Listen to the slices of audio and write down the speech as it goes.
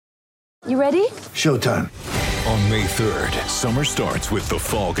You ready? Showtime. On May 3rd, summer starts with The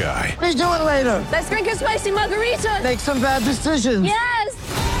Fall Guy. Let's do it later. Let's drink a spicy margarita. Make some bad decisions.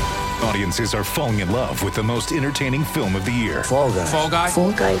 Yes! Audiences are falling in love with the most entertaining film of the year. Fall Guy. Fall Guy?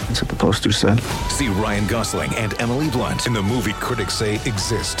 Fall guy. That's what the poster said. See Ryan Gosling and Emily Blunt in the movie critics say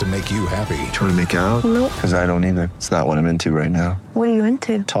exists to make you happy. Trying to make it out? Nope. Because I don't either. It's not what I'm into right now. What are you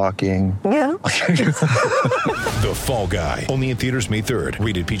into? Talking. Yeah. The Fall Guy. Only in theaters May 3rd.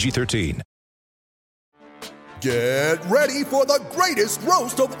 Rated PG-13. Get ready for the greatest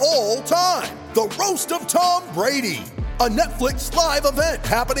roast of all time, the Roast of Tom Brady, a Netflix live event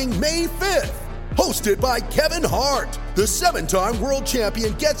happening May 5th. Hosted by Kevin Hart, the 7-time world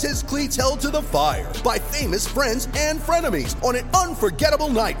champion gets his cleats held to the fire by famous friends and frenemies on an unforgettable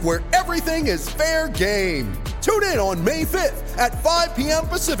night where everything is fair game. Tune in on May 5th at 5 p.m.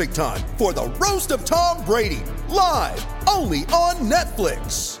 Pacific time for the Roast of Tom Brady, live only on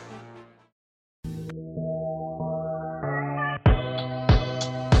Netflix.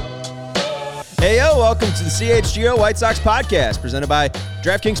 Hey, yo, welcome to the CHGO White Sox podcast presented by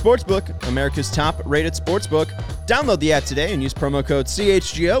DraftKings Sportsbook, America's top-rated sportsbook. Download the app today and use promo code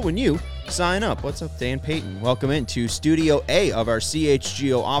CHGO when you sign up. What's up, Dan Payton? Welcome into Studio A of our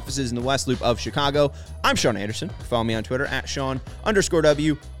CHGO offices in the West Loop of Chicago. I'm Sean Anderson. Follow me on Twitter at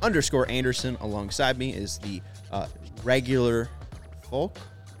Sean_W_Anderson. Alongside me is the regular folk.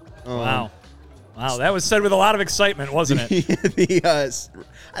 Wow, that was said with a lot of excitement, wasn't it?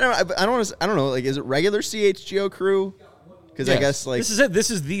 I don't know. Like, is it regular CHGO crew? Because I guess like this is it.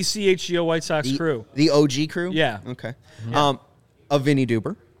 This is the CHGO White Sox crew, the OG crew. Yeah. Okay. Yeah. Of Vinny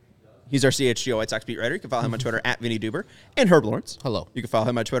Duber. He's our CHGO White Sox beat writer. You can follow him on Twitter at Vinny Duber. And Herb Lawrence. Hello. You can follow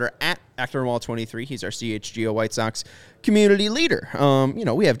him on Twitter at ActorWall23. He's our CHGO White Sox community leader.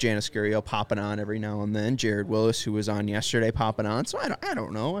 We have Janice Scurio popping on every now and then. Jared Willis, who was on yesterday, popping on. So I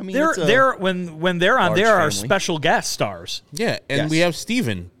don't know. I mean, they're when they're on, they're our family. special guest stars. Yeah, and we have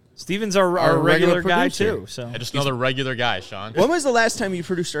Steven. Steven's our regular guy producer. too. So Just another regular guy, Sean. When was the last time you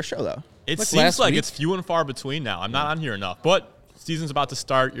produced our show, though? It Like seems last like week? it's few and far between now. I'm not on here enough. But season's about to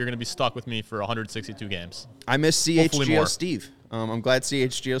start. You're going to be stuck with me for 162 games. I miss Hopefully CHGO more. Steve. I'm glad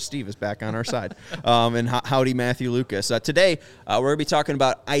CHGO Steve is back on our side. And howdy, Matthew Lucas. Today, we're going to be talking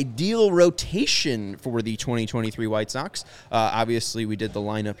about ideal rotation for the 2023 White Sox. Obviously, we did the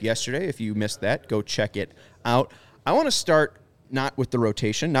lineup yesterday. If you missed that, go check it out. I want to start not with the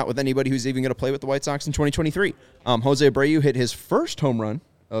rotation, not with anybody who's even going to play with the White Sox in 2023. Jose Abreu hit his first home run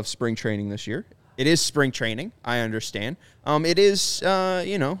of spring training this year. It is spring training, I understand. It is,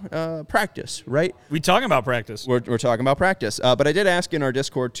 practice, right? we talking about practice. We're talking about practice. But I did ask in our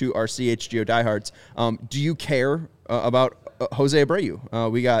Discord to our CHGO diehards, do you care about Jose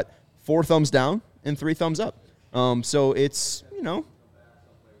Abreu? We got 4 thumbs down and 3 thumbs up. So it's,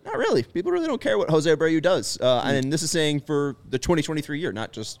 not really. People really don't care what Jose Abreu does. And this is saying for the 2023 year,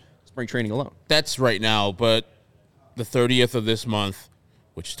 not just spring training alone. That's right now, but the 30th of this month,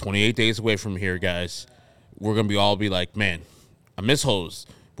 which is 28 days away from here, guys, we're going to all be like, man, I miss Jose.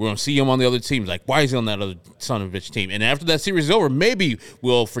 We're going to see him on the other teams. Like, why is he on that other son of a bitch team? And after that series is over, maybe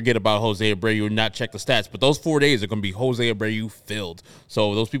we'll forget about Jose Abreu and not check the stats. But those 4 days are going to be Jose Abreu filled.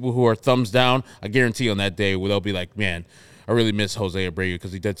 So those people who are thumbs down, I guarantee on that day, they'll be like, man, I really miss Jose Abreu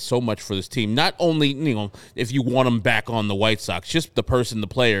because he did so much for this team. Not only, if you want him back on the White Sox, just the person, the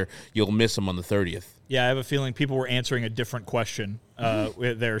player, you'll miss him on the 30th. Yeah, I have a feeling people were answering a different question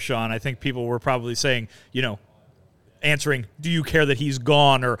there, Sean. I think people were probably saying, answering, do you care that he's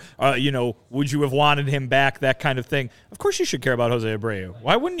gone, or would you have wanted him back, that kind of thing. Of course you should care about Jose Abreu.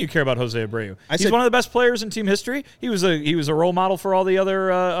 Why wouldn't you care about Jose Abreu? He's one of the best players in team history. He was a role model for all the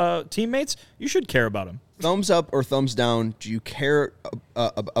other teammates. You should care about him. Thumbs up or thumbs down, do you care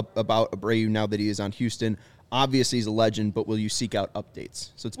about Abreu now that he is on Houston? Obviously, he's a legend, but will you seek out updates?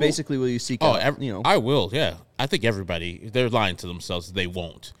 So it's basically, will you seek out, I will, yeah. I think everybody, they're lying to themselves. They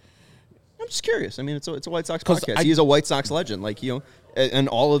won't. I'm just curious. I mean, it's a White Sox podcast. He is a White Sox legend. And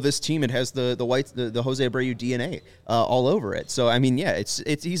all of this team, it has the Jose Abreu DNA all over it. So, I mean, yeah,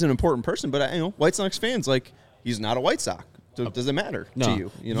 he's an important person, but, White Sox fans, he's not a White Sox. So does it matter to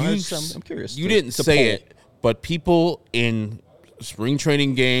you? I'm curious. You didn't say it, but people in spring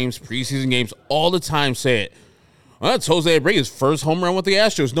training games, preseason games, all the time say it. Well, that's Jose Abreu's first home run with the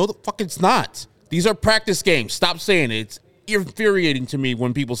Astros. No, the fuck it's not. These are practice games. Stop saying it. It's infuriating to me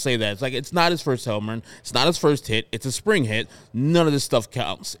when people say that. It's like, it's not his first home run. It's not his first hit. It's a spring hit. None of this stuff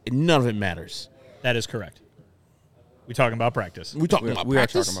counts. None of it matters. That is correct. We're talking about practice. We are talking about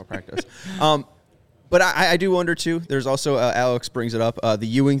practice. But I do wonder, too, there's also, Alex brings it up, the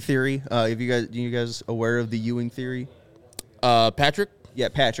Ewing theory. Are you guys aware of the Ewing theory? Patrick? Yeah,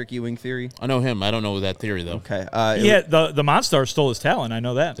 Patrick Ewing theory. I know him. I don't know that theory though. Okay. Yeah, the Monstars stole his talent. I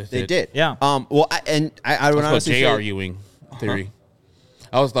know that. They did. Yeah. Well, I would honestly J.R. say Ewing theory.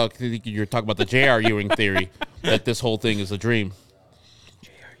 I was thought you were talking about the J.R. Ewing theory that this whole thing is a dream.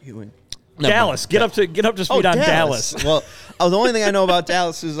 J.R. Ewing. Dallas, get up to speed on Dallas. Well, the only thing I know about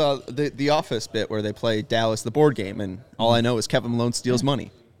Dallas is the Office bit where they play Dallas, the board game, and all I know is Kevin Malone steals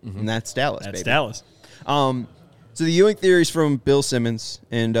money, and that's Dallas. That's baby. Dallas. So the Ewing theory is from Bill Simmons,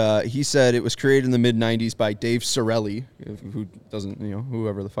 and he said it was created in the mid-'90s by Dave Sorelli, who doesn't,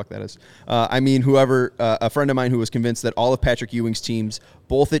 whoever the fuck that is. A friend of mine who was convinced that all of Patrick Ewing's teams,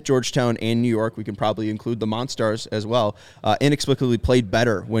 both at Georgetown and New York, we can probably include the Monstars as well, inexplicably played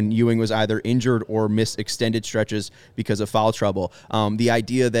better when Ewing was either injured or missed extended stretches because of foul trouble. The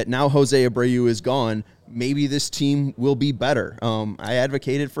idea that now Jose Abreu is gone, maybe this team will be better. I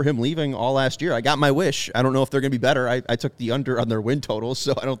advocated for him leaving all last year. I got my wish. I don't know if they're going to be better. I took the under on their win totals,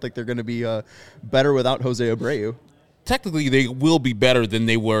 so I don't think they're going to be better without Jose Abreu. Technically, they will be better than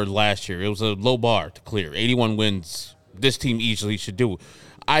they were last year. It was a low bar to clear. 81 wins, this team easily should do.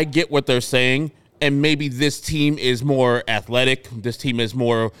 I get what they're saying, and maybe this team is more athletic. This team is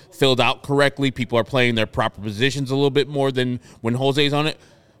more filled out correctly. People are playing their proper positions a little bit more than when Jose's on it.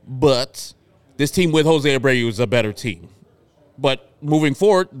 But this team with Jose Abreu is a better team. But moving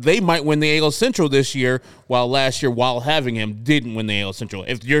forward, they might win the AL Central this year, while last year, while having him, didn't win the AL Central.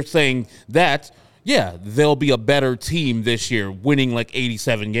 If you're saying that, yeah, they'll be a better team this year, winning like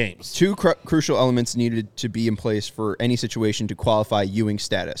 87 games. Two crucial elements needed to be in place for any situation to qualify Ewing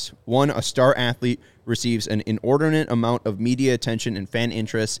status. One, a star athlete receives an inordinate amount of media attention and fan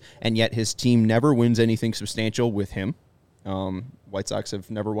interest, and yet his team never wins anything substantial with him. White Sox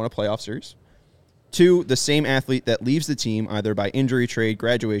have never won a playoff series. Two, the same athlete that leaves the team either by injury, trade,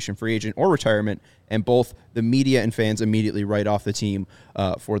 graduation, free agent, or retirement, and both the media and fans immediately write off the team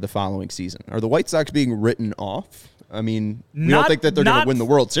for the following season. Are the White Sox being written off? I mean, we don't think that they're going to win the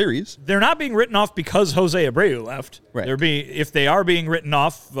World Series. They're not being written off because Jose Abreu left. Right. If they are being written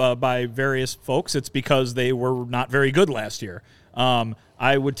off by various folks, it's because they were not very good last year.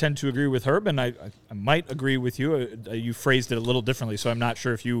 I would tend to agree with Herb, and I might agree with you. You phrased it a little differently, so I'm not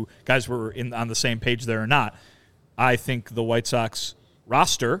sure if you guys were on the same page there or not. I think the White Sox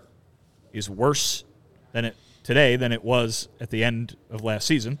roster is worse today than it was at the end of last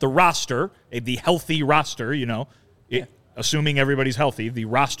season. The roster, the healthy roster, assuming everybody's healthy, the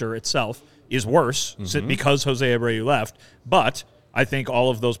roster itself is worse because Jose Abreu left, but I think all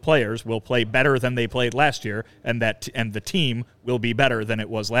of those players will play better than they played last year, and the team will be better than it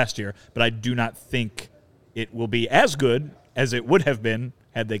was last year. But I do not think it will be as good as it would have been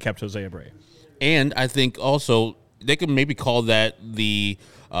had they kept Jose Abreu. And I think also they could maybe call that the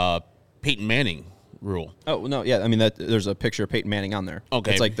Peyton Manning rule. Oh, no, yeah. I mean, there's a picture of Peyton Manning on there.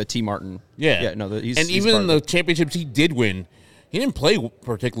 Okay. It's like the T. Martin. Yeah. Yeah, no, he's even part in of the championships he did win, he didn't play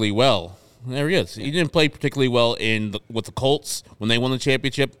particularly well. There he is. He didn't play particularly well with the Colts when they won the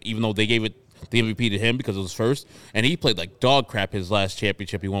championship, even though they gave it the MVP to him because it was first. And he played like dog crap his last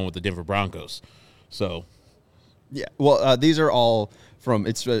championship he won with the Denver Broncos. So, yeah. Well, these are all from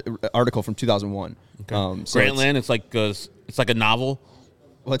it's an article from 2001. Okay. So Grantland, it's like a novel.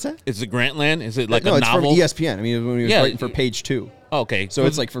 What's that? Is it Grantland? Is it like no, a it's novel? from ESPN. I mean, when he was writing for Page 2. Oh, okay. So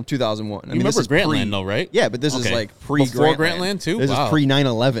it's like from 2001. You remember Grantland, though, right? Yeah, but this is like Before Grantland. Grantland, too? This Wow. is pre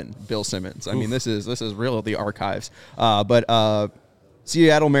 9/11. Bill Simmons. I mean, this is really the archives. But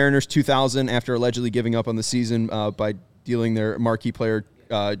Seattle Mariners 2000, after allegedly giving up on the season by dealing their marquee player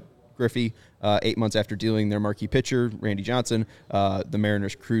Griffey, 8 months after dealing their marquee pitcher Randy Johnson, the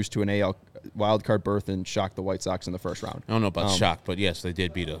Mariners cruised to an AL wildcard berth and shocked the White Sox in the first round. I don't know about shock, but yes, they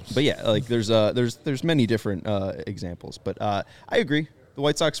did beat us. But yeah, like there's many different examples. But I agree. The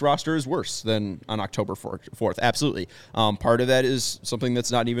White Sox roster is worse than on October 4th. Absolutely. Part of that is something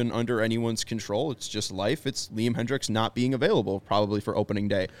that's not even under anyone's control. It's just life. It's Liam Hendricks not being available probably for opening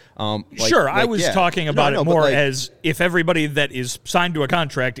day. I was talking about it more as if everybody that is signed to a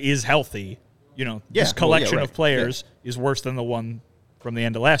contract is healthy, this collection of players is worse than the one from the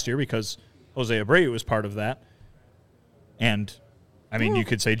end of last year because Jose Abreu was part of that. And, I mean, you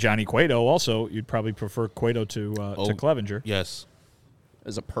could say Johnny Cueto also. You'd probably prefer Cueto to Clevenger. Yes.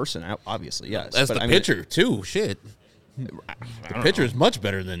 As a person, obviously, yes. As the pitcher, too. Shit. The pitcher is much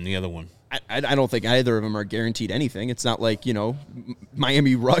better than the other one. I don't think either of them are guaranteed anything. It's not like,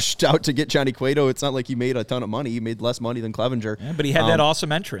 Miami rushed out to get Johnny Cueto. It's not like he made a ton of money. He made less money than Clevenger. Yeah, but he had that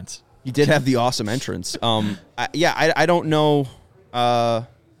awesome entrance. He did have the awesome entrance. I don't know. I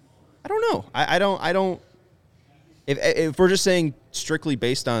don't know. I don't. If we're just saying strictly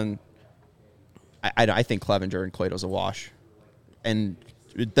based on, I think Clevenger and Cueto's a wash. and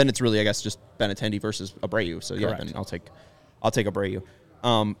then it's really, I guess, just Benintendi versus Abreu. So yeah, Correct. then I'll take Abreu.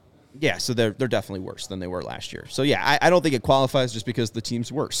 Yeah, so they're definitely worse than they were last year. So yeah, I don't think it qualifies just because the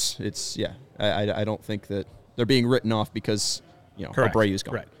team's worse. It's I don't think that they're being written off because Correct. Abreu's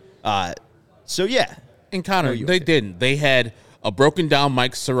gone. Right. So yeah, And Connor, they didn't. They had a broken down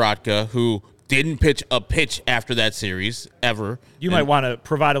Mike Soroka who didn't pitch a pitch after that series ever. You might want to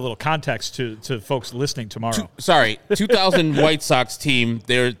provide a little context to folks listening tomorrow. 2000 White Sox team.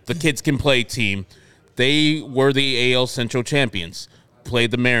 They're the kids can play team. They were the AL Central champions.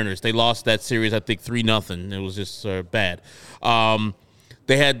 Played the Mariners. They lost that series, I think, 3-0. It was just bad.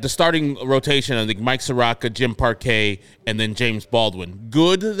 They had the starting rotation, I think, Mike Soroka, Jim Parquet, and then James Baldwin.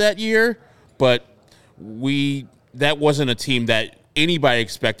 Good that year, but that wasn't a team that anybody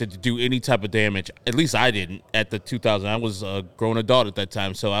expected to do any type of damage. At least I didn't at the 2000. I was a grown adult at that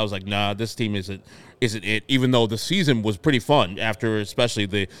time, so I was like, nah, this team isn't it, even though the season was pretty fun after especially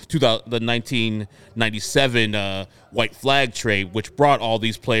the 1997 White Flag trade, which brought all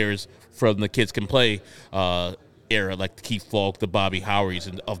these players from the Kids Can Play era, like the Keith Falk, the Bobby Howeries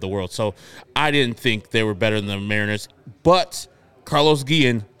of the world. So I didn't think they were better than the Mariners, but Carlos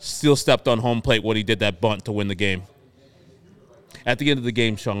Guillen still stepped on home plate when he did that bunt to win the game. At the end of the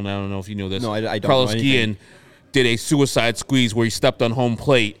game, Sean, I don't know if you know this. No, I don't Carlos know anything. Guillen did a suicide squeeze where he stepped on home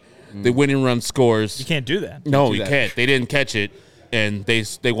plate. The winning run scores. You can't do that. No, do you that. can't. They didn't catch it, and they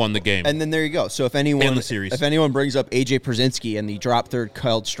won the game. And then there you go. So if anyone In the series. if anyone brings up AJ Przinsky and the drop third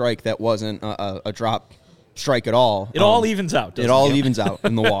called strike that wasn't a drop strike at all, It all evens out. It doesn't all evens out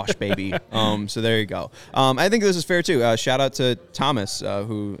in the wash, baby. So there you go. I think this is fair too. Shout out to Thomas,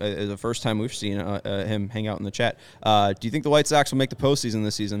 who is the first time we've seen him hang out in the chat. Do you think the White Sox will make the postseason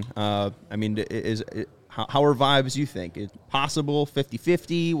this season? I mean, how are vibes? You think it possible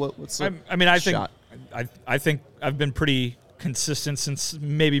 50-50? What's the shot? I think I've been pretty consistent since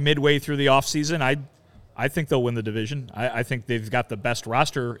maybe midway through the offseason. I think they'll win the division. I think they've got the best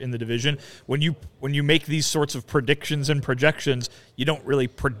roster in the division. When you make these sorts of predictions and projections, you don't really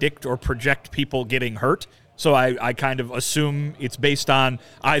predict or project people getting hurt. So I kind of assume it's based on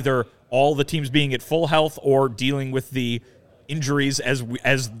either all the teams being at full health or dealing with the injuries as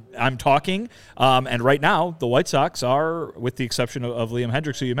I'm talking. And right now, the White Sox are, with the exception of Liam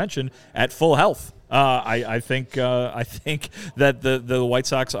Hendriks, who you mentioned, at full health. I think that the White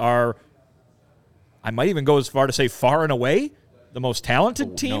Sox are, I might even go as far to say far and away the most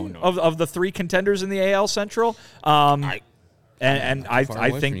talented team of the three contenders in the AL Central. I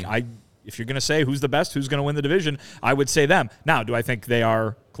think if you're going to say who's the best, who's going to win the division, I would say them. Now, do I think they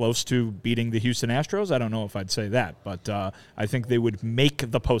are close to beating the Houston Astros? I don't know if I'd say that, but I think they would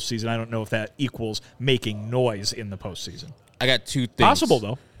make the postseason. I don't know if that equals making noise in the postseason. I got two things. Possible,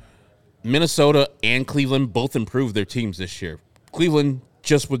 though. Minnesota and Cleveland both improved their teams this year. Cleveland,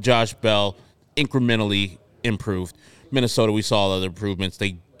 just with Josh Bell, incrementally improved. Minnesota, we saw other improvements.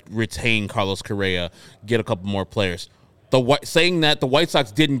 They retain Carlos Correa, get a couple more players. Saying that the White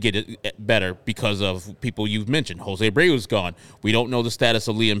Sox didn't get it better because of people you've mentioned. Jose Abreu's gone. We don't know the status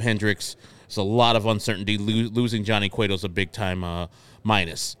of Liam Hendriks. There's a lot of uncertainty. Losing Johnny Cueto's a big-time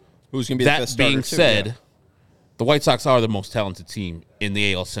minus. Who's going to be the best starter? That being too, said, yeah. The White Sox are the most talented team in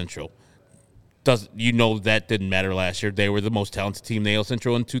the AL Central. That didn't matter last year. They were the most talented team in the AL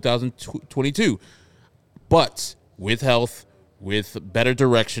Central in 2022. But with health, with better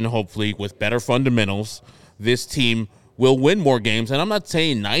direction, hopefully, with better fundamentals, this team will win more games. And I'm not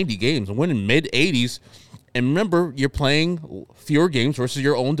saying 90 games. I'm winning mid-80s. And remember, you're playing fewer games versus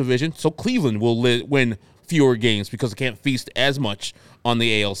your own division. So Cleveland will win fewer games because they can't feast as much on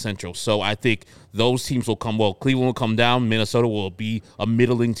the AL Central. So I think those teams will come. Well, Cleveland will come down. Minnesota will be a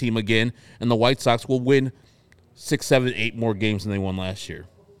middling team again. And the White Sox will win 6, 7, 8 more games than they won last year.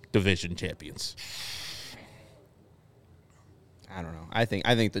 Division champions. I don't know. I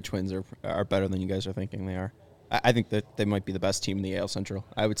think the Twins are better than you guys are thinking they are. I think that they might be the best team in the AL Central.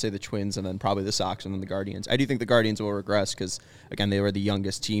 I would say the Twins and then probably the Sox and then the Guardians. I do think the Guardians will regress because, again, they were the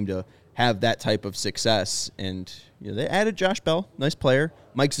youngest team to have that type of success. And they added Josh Bell, nice player.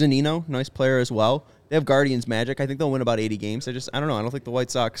 Mike Zunino, nice player as well. They have Guardians magic. I think they'll win about 80 games. I don't know. I don't think the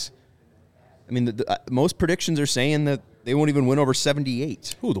White Sox. I mean, most predictions are saying that they won't even win over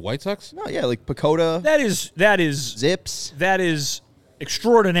 78. Who, the White Sox? No, yeah, like Pacoda. That is Zips. That is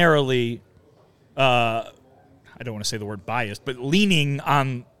extraordinarily. I don't want to say the word biased, but leaning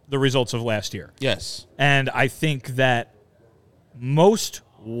on the results of last year. Yes. And I think that most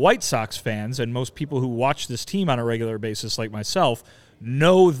White Sox fans and most people who watch this team on a regular basis, like myself,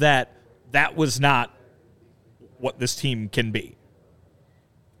 know that that was not what this team can be.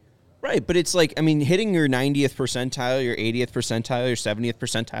 Right, but it's like, I mean, hitting your 90th percentile, your 80th percentile, your 70th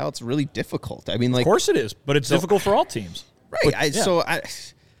percentile, it's really difficult. I mean, like, Of course it is, but it's difficult for all teams. right.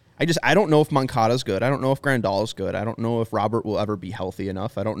 I don't know if Moncada's good. I don't know if Grandal's good. I don't know if Robert will ever be healthy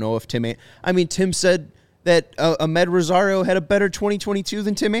enough. I don't know if Tim said that Ahmed Rosario had a better 2022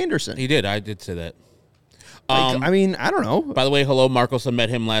 than Tim Anderson. He did. I did say that. I mean, I don't know. By the way, hello, Marcos. I met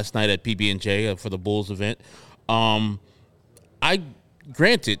him last night at PB&J for the Bulls event.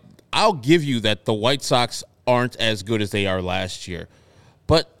 Granted, I'll give you that the White Sox aren't as good as they are last year.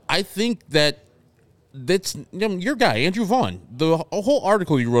 But I think that that's your guy, Andrew Vaughn. The whole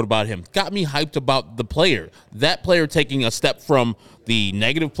article you wrote about him got me hyped about the player. That player taking a step from the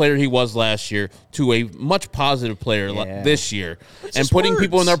negative player he was last year to a much positive player this year. And putting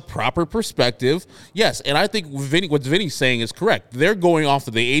people in their proper perspective. Yes, and I think what Vinny's saying is correct. They're going off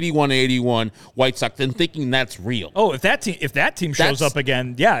of the 81-81 White Sox and thinking that's real. Oh, if that team shows up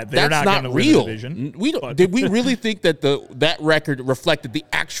again, they're not going to win the division. Did we really think that that record reflected the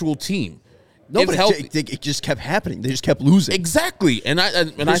actual team? No, but it just kept happening. They just kept losing. Exactly. And I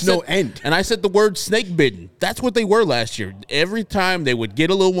said, no end. And I said the word snake bitten. That's what they were last year. Every time they would get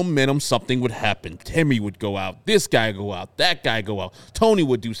a little momentum, something would happen. Timmy would go out. This guy go out. That guy go out. Tony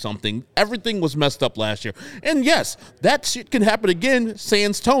would do something. Everything was messed up last year. And yes, that shit can happen again,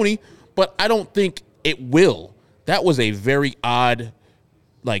 sans Tony, but I don't think it will. That was a very odd,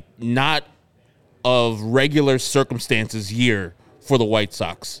 like, not of regular circumstances year for the White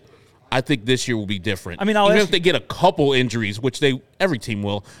Sox. I think this year will be different. I mean, even if they get a couple injuries, which every team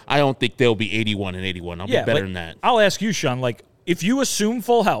will, I don't think they'll be 81-81. I'll be better than that. I'll ask you, Sean, like, if you assume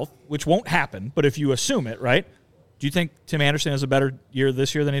full health, which won't happen, but if you assume it, right, do you think Tim Anderson has a better year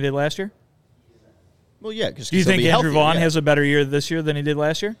this year than he did last year? Well, yeah. Do you think Andrew Vaughn has a better year this year than he did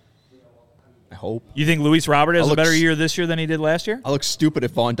last year? I hope. You think Luis Robert has a better year this year than he did last year? I look stupid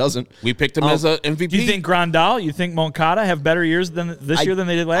if Vaughn doesn't. We picked him as an MVP. Do you think Grandal, you think Moncada have better years this year than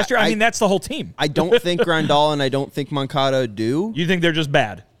they did last year? I mean, that's the whole team. I don't think Grandal and I don't think Moncada do. You think they're just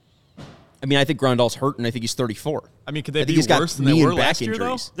bad? I mean, I think Grandal's hurt, and I think he's 34. I mean, could they be worse than they were last year,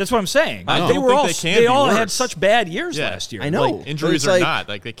 though? That's what I'm saying. They all had such bad years last year. I know. Like, injuries are not.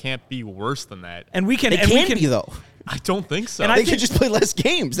 Like, they can't be worse than that. And we can. They can be, though. I don't think so. And they could just play less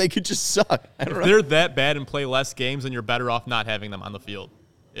games. They could just suck. I don't know. If they're that bad and play less games, then you're better off not having them on the field,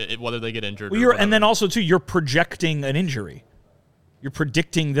 whether they get injured. Well, and then also, too, you're projecting an injury. You're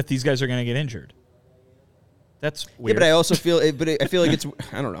predicting that these guys are going to get injured. That's weird. Yeah, but I also feel, I feel like it's,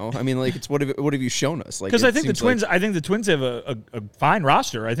 I don't know. I mean, like, it's what have you shown us? Like, because I think the Twins have a fine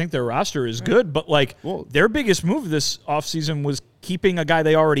roster. I think their roster is good, but like their biggest move this offseason was keeping a guy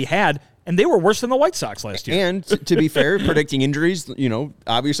they already had. And they were worse than the White Sox last year. And to be fair, predicting injuries,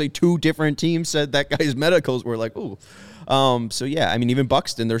 obviously two different teams said that guy's medicals were like, ooh. So, yeah, I mean, even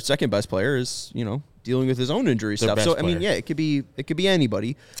Buxton, their second best player, is, dealing with his own injury stuff. So, I mean, yeah, it could be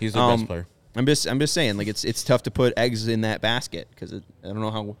anybody. He's their best player. I'm just saying, like, it's tough to put eggs in that basket because I don't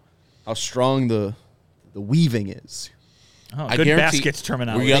know how strong the weaving is. Oh, good baskets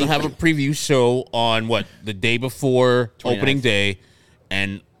terminology. We're going to have a preview show on, the day before 29th. Opening day,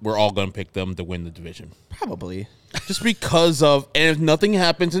 and we're all going to pick them to win the division. Probably. Just because and if nothing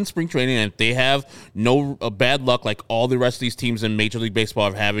happens in spring training, and if they have no bad luck like all the rest of these teams in Major League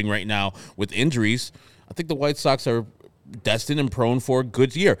Baseball are having right now with injuries, I think the White Sox are destined and prone for a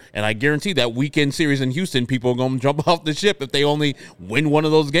good year. And I guarantee that weekend series in Houston, people are going to jump off the ship if they only win one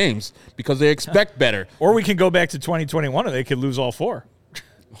of those games because they expect better. Or we can go back to 2021 and they could lose all four.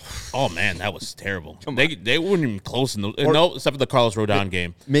 Oh, man, that was terrible. They weren't even close except for the Carlos Rodon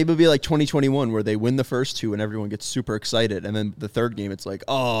game. Maybe it'll be like 2021 where they win the first two and everyone gets super excited. And then the third game, it's like,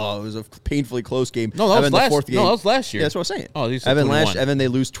 oh, it was a painfully close game. No, that was last year. Yeah, that's what I'm saying. Oh, Evan, they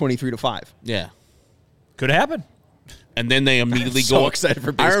lose 23-5. Yeah. Could happen. And then they immediately go. So excited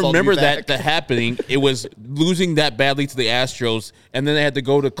for baseball. I remember that happening. It was losing that badly to the Astros, and then they had to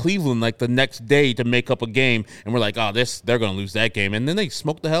go to Cleveland like the next day to make up a game. And we're like, oh, they're going to lose that game. And then they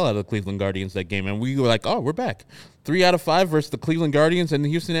smoked the hell out of the Cleveland Guardians that game, and we were like, oh, we're back. 3 out of 5 versus the Cleveland Guardians and the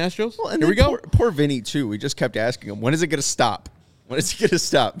Houston Astros. Well, and here we go. Poor Vinny too. We just kept asking him, when is it going to stop? When is it going to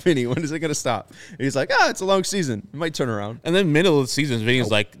stop, Vinny? When is it going to stop? And he's like, it's a long season. It might turn around. And then middle of the season, Vinny's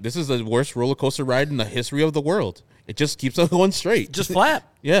like, this is the worst roller coaster ride in the history of the world. It just keeps on going straight. Just flat.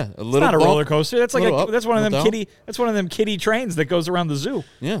 Yeah, a little. It's not a roller coaster. That's like that's one of them kiddie. That's one of them kiddie trains that goes around the zoo.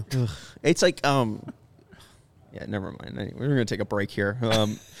 Yeah, it's like yeah. Never mind. Anyway, we're gonna take a break here.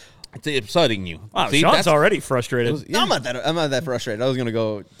 It's upsetting you. Wow, see, Sean's already frustrated. No, I'm not that frustrated. I was gonna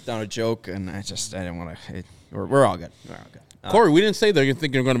go down a joke, and I didn't want to. We're all good. We're all good. Corey, we didn't say they're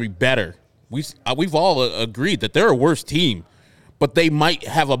thinking they're going to be better. We've all agreed that they're a worse team. but they might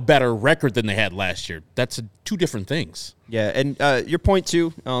have a better record than they had last year. That's two different things. Yeah, and your point,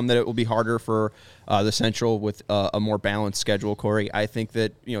 too, that it will be harder for the Central with a more balanced schedule, Corey. I think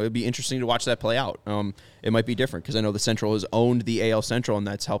that, it'd be interesting to watch that play out. It might be different because I know the Central has owned the AL Central, and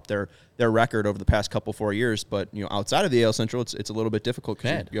that's helped their record over the past 4 years. But, outside of the AL Central, it's a little bit difficult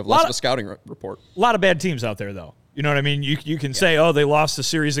because you have less of a scouting report. A lot of bad teams out there, though. You know what I mean? You can say, oh, they lost the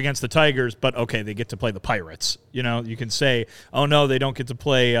series against the Tigers, but okay, they get to play the Pirates. You can say, oh, no, they don't get to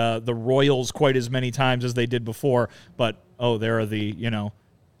play the Royals quite as many times as they did before, but, oh, there are the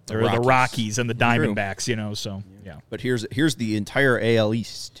Rockies and the Diamondbacks, so, yeah. But here's the entire AL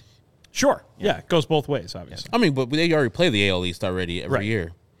East. Sure. Yeah, it goes both ways, obviously. I mean, but they already play the AL East already every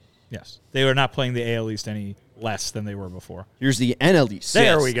year. Yes. They are not playing the AL East any less than they were before. Here's the NL East.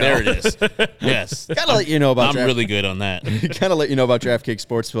 There we go. There it is. Yes. Gotta let you know about I'm really good on that. Gotta let you know about DraftKings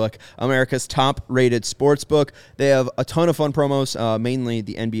Sportsbook, America's top-rated sportsbook. They have a ton of fun promos, mainly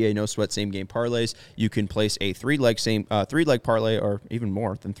the NBA No-Sweat Same-Game Parlays. You can place a three-leg parlay, or even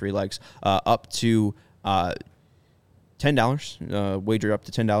more than 3 legs, up to $10, wager up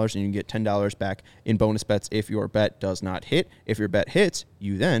to $10, and you can get $10 back in bonus bets if your bet does not hit. If your bet hits,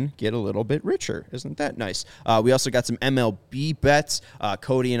 you then get a little bit richer. Isn't that nice? We also got some MLB bets.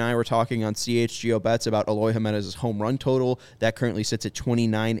 Cody and I were talking on CHGO Bets about Eloy Jimenez's home run total. That currently sits at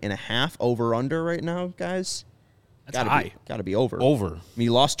 29.5 over-under right now, guys. That's high. Got to be over. Over. I mean, he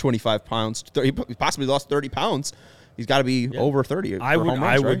lost 25 pounds. He possibly lost 30 pounds. He's got to be over 30 for home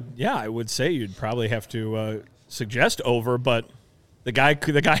runs, right? I would say you'd probably have to suggest over, but the guy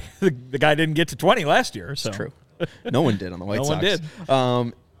didn't get to 20 last year. So. That's true. No one did on the White Sox. No one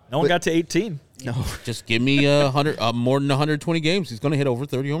did. No one got to 18. No. Just give me 100 more than 120 games. He's going to hit over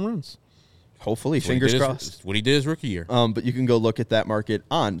 30 home runs. Hopefully, fingers crossed. What he did his rookie year. But you can go look at that market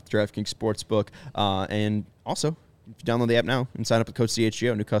on DraftKings Sportsbook. And also, if you download the app now and sign up with code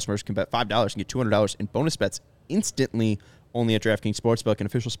CHGO, new customers can bet $5 and get $200 in bonus bets instantly only at DraftKings Sportsbook, an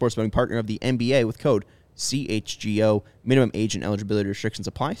official sports betting partner of the NBA with code CHGO. Minimum age and eligibility restrictions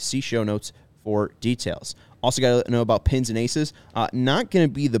apply. See show notes for details. Also got to know about Pins and Aces. Not going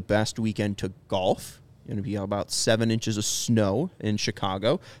to be the best weekend to golf. Going to be about 7 inches of snow in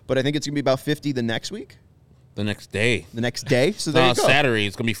Chicago, but I think it's going to be about 50 the next week. The next day. So there you go. Saturday,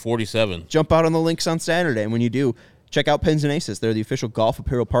 it's going to be 47. Jump out on the links on Saturday, and when you do, check out Pins and Aces. They're the official golf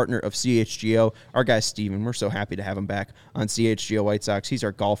apparel partner of CHGO. Our guy, Steven, we're so happy to have him back on CHGO White Sox. He's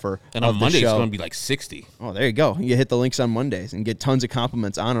our golfer. And on Monday, it's going to be like 60. Oh, there you go. You hit the links on Mondays and get tons of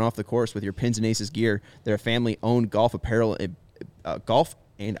compliments on and off the course with your Pins and Aces gear. They're a family-owned golf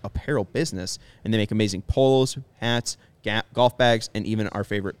and apparel business, and they make amazing polos, hats, golf bags, and even our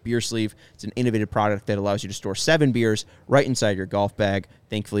favorite beer sleeve. It's an innovative product that allows you to store 7 beers right inside your golf bag.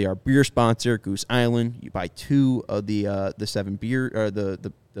 Thankfully, our beer sponsor, Goose Island, you buy 2 of the 7 beer or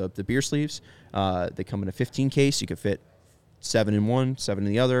the beer sleeves. They come in a 15 case. You can fit 7 in one, 7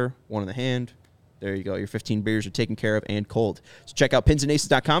 in the other, 1 in the hand. There you go. Your 15 beers are taken care of and cold. So check out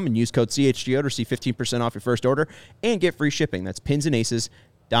pinsandaces.com and use code CHGO to receive 15% off your first order and get free shipping. That's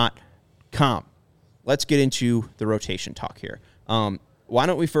pinsandaces.com. Let's get into the rotation talk here. Why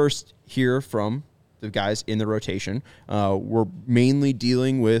don't we first hear from the guys in the rotation? We're mainly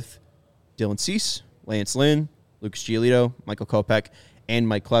dealing with Dylan Cease, Lance Lynn, Lucas Giolito, Michael Kopech, and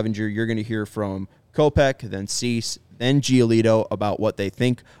Mike Clevenger. You're going to hear from Kopech, then Cease, then Giolito about what they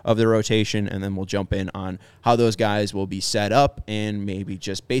think of the rotation, and then we'll jump in on how those guys will be set up and maybe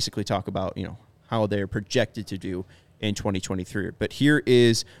just basically talk about, how they're projected to do in 2023. But here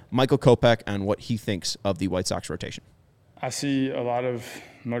is Michael Kopech on what he thinks of the White Sox rotation. I see a lot of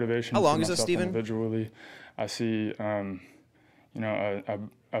motivation. How long for is this, myself Steven? Individually, I see, a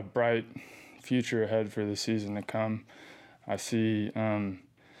bright future ahead for the season to come. I see, an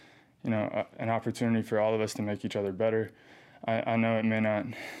opportunity for all of us to make each other better. I know it may not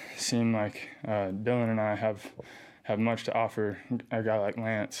seem like Dylan and I have much to offer a guy like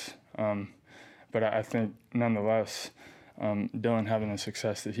Lance, but I think nonetheless, Dylan having the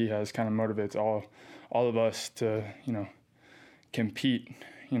success that he has kind of motivates all of us to, compete,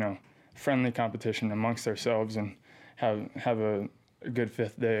 friendly competition amongst ourselves and have a good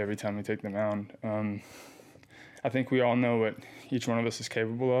fifth day every time we take the mound. I think we all know what each one of us is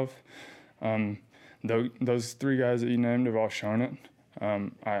capable of. Those 3 guys that you named have all shown it.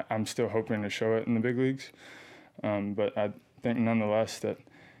 I'm still hoping to show it in the big leagues, but I think nonetheless that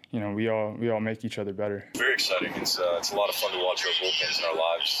we all make each other better. Very exciting. It's a lot of fun to watch our bullpens in our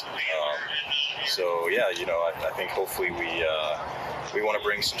lives. I think hopefully we want to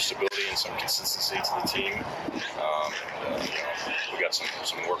bring some stability and some consistency to the team. We got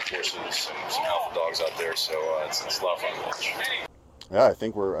some workhorses, some alpha dogs out there, so it's a lot of fun to watch. Yeah, I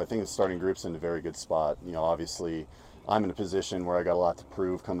think the starting group's in a very good spot. Obviously, I'm in a position where I got a lot to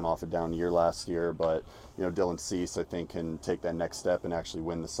prove coming off a down year last year, but Dylan Cease, I think, can take that next step and actually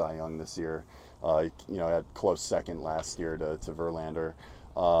win the Cy Young this year. Had close second last year to Verlander.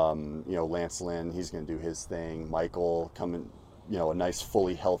 Lance Lynn, he's going to do his thing. Michael coming, a nice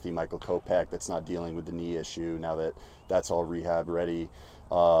fully healthy Michael Kopech that's not dealing with the knee issue now that that's all rehab ready.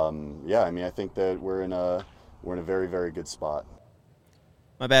 I think that we're in a very, very good spot.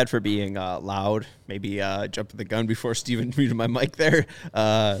 My bad for being loud. Maybe jumping the gun before Steven muted my mic there.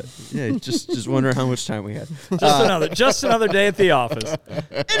 Just wondering how much time we had. Just another day at the office.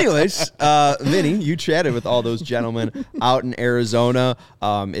 Anyways, Vinny, you chatted with all those gentlemen out in Arizona.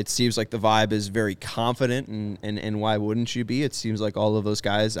 It seems like the vibe is very confident, and why wouldn't you be? It seems like all of those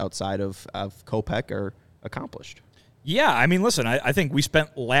guys outside of Kopech are accomplished. Yeah, I mean, listen, I think we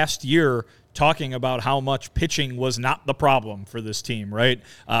spent last year talking about how much pitching was not the problem for this team, right?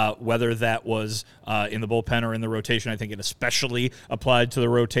 Whether that was in the bullpen or in the rotation, I think it especially applied to the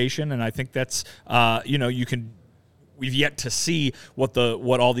rotation, and I think that's, we've yet to see what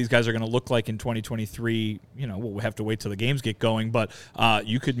all these guys are going to look like in 2023. We'll have to wait till the games get going, but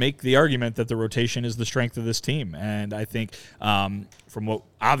you could make the argument that the rotation is the strength of this team, and I think from what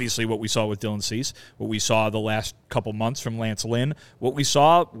we saw with Dylan Cease, what we saw the last couple months from Lance Lynn, what we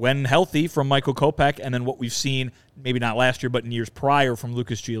saw when healthy from Michael Kopech, and then what we've seen, maybe not last year, but in years prior from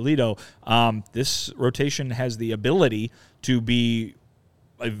Lucas Giolito, this rotation has the ability to be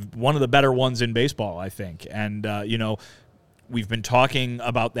one of the better ones in baseball, I think. And, we've been talking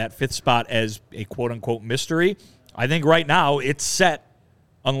about that fifth spot as a quote-unquote mystery. I think right now it's set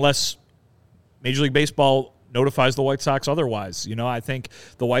unless Major League Baseball notifies the White Sox otherwise. I think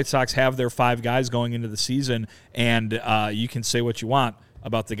the White Sox have their 5 guys going into the season, and you can say what you want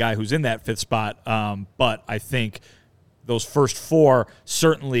about the guy who's in that fifth spot, but I think those first 4,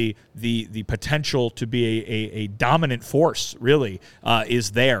 certainly the potential to be a dominant force really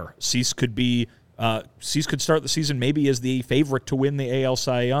is there. Cease could start the season maybe as the favorite to win the AL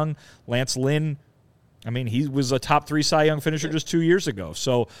Cy Young. Lance Lynn, I mean, he was a top 3 Cy Young finisher just 2 years ago.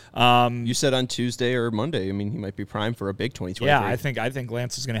 So you said on Tuesday or Monday, I mean, he might be primed for a big 2023. Yeah, I think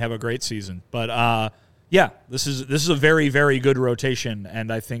Lance is going to have a great season. But this is a very, very good rotation,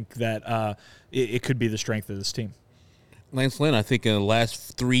 and I think that it could be the strength of this team. Lance Lynn, I think in the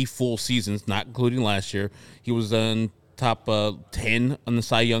last 3 full seasons, not including last year, he was in top 10 on the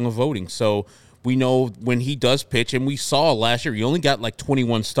Cy Young voting. So we know when he does pitch, and we saw last year, he only got like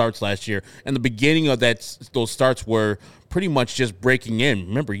 21 starts last year. And the beginning of those starts were pretty much just breaking in.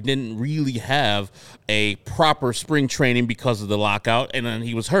 Remember, he didn't really have a proper spring training because of the lockout, and then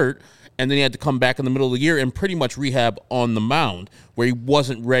he was hurt. And then he had to come back in the middle of the year and pretty much rehab on the mound where he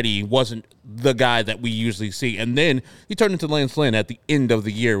wasn't ready. He wasn't the guy that we usually see. And then he turned into Lance Lynn at the end of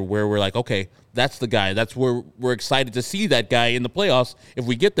the year where we're like, okay, that's the guy. That's where we're excited to see that guy in the playoffs if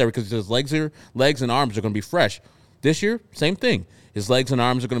we get there because his legs and arms are going to be fresh. This year, same thing. His legs and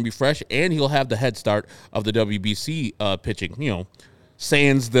arms are going to be fresh, and he'll have the head start of the WBC pitching.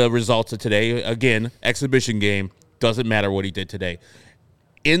 Sans the results of today. Again, exhibition game. Doesn't matter what he did today.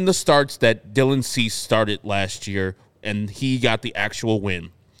 In the starts that Dylan Cease started last year, and he got the actual win,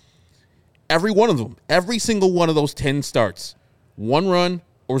 every one of them, every single one of those 10 starts, 1 run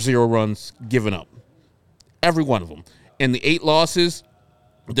or 0 runs given up. Every one of them. And the 8 losses,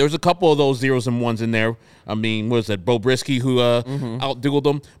 there's a couple of those 0s and 1s in there. I mean, what was that, Bo Brisky who outdueled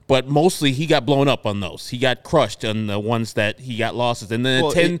them? But mostly he got blown up on those. He got crushed on the ones that he got losses. And then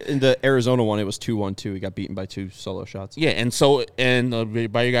in the Arizona one, it was 2-1-2. He got beaten by 2 solo shots. Yeah, and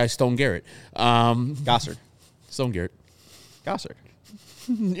by your guy Stone Garrett. Gossard. Stone Garrett. Gossard.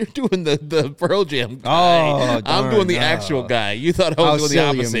 You're doing the Pearl Jam guy. Oh, I'm doing the actual guy. You thought I was doing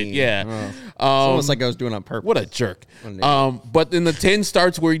the opposite. Yeah. It's almost like I was doing it on purpose. What a jerk. But in the 10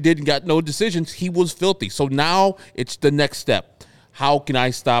 starts where he got no decisions, he was filthy. So now it's the next step. How can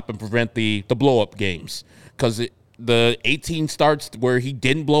I stop and prevent the blow-up games? Because the 18 starts where he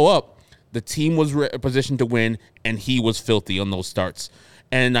didn't blow up, the team was positioned to win, and he was filthy on those starts.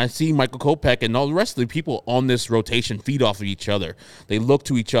 And I see Michael Kopech and all the rest of the people on this rotation feed off of each other. They look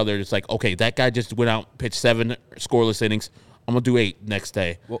to each other. It's like, okay, that guy just went out, pitched 7 scoreless innings. I'm going to do 8 next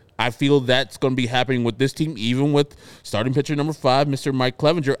day. Well, I feel that's going to be happening with this team, even with starting pitcher number 5, Mr. Mike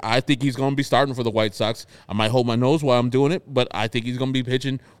Clevenger. I think he's going to be starting for the White Sox. I might hold my nose while I'm doing it, but I think he's going to be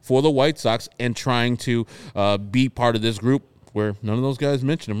pitching for the White Sox and trying to be part of this group where none of those guys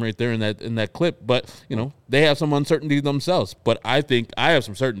mentioned him right there in that clip. But, they have some uncertainty themselves. But I think I have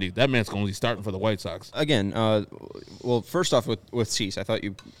some certainty. That man's going to be starting for the White Sox. Again, first off with Cease, I thought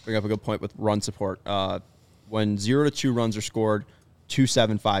you bring up a good point with run support. When 0 to 2 runs are scored,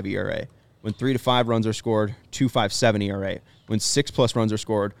 2.75 ERA. When 3 to 5 runs are scored, 2.57 ERA. When 6+ runs are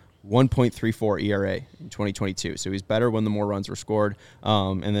scored, 1.34 ERA in 2022. So he's better when the more runs were scored.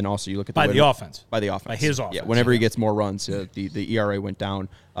 And then also you look at the offense. By the offense. By his offense. Yeah, whenever he gets more runs, the ERA went down.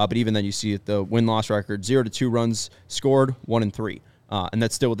 But even then you see the win-loss record, 0 to 2 runs scored, 1 and 3. And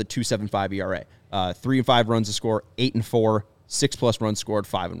that's still with the 2.75 ERA. 3 and 5 runs to score, 8 and 4. 6+ runs scored,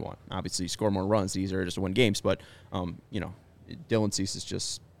 5 and 1. Obviously, you score more runs; these are just to win games. But Dylan Cease is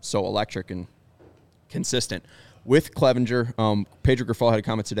just so electric and consistent. With Clevenger, Pedro Grifol had a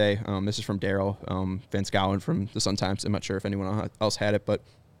comment today. This is from Daryl Van Schouwen from the Sun-Times. I'm not sure if anyone else had it, but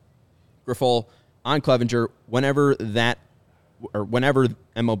Grifol on Clevenger, whenever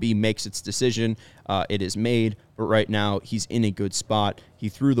MLB makes its decision, it is made. But right now, he's in a good spot. He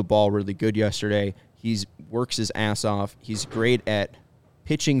threw the ball really good yesterday. He works his ass off. He's great at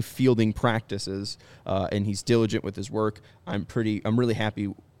pitching, fielding practices, and he's diligent with his work. I'm really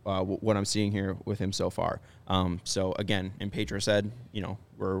happy what I'm seeing here with him so far. So again, and Pedro said,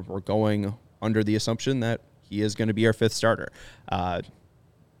 we're going under the assumption that he is going to be our 5th starter.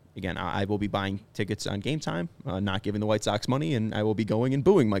 Again, I will be buying tickets on game time, not giving the White Sox money, and I will be going and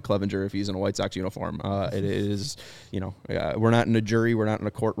booing Mike Clevenger if he's in a White Sox uniform. It is, we're not in a jury, we're not in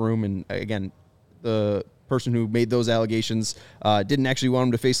a courtroom, and again, the person who made those allegations didn't actually want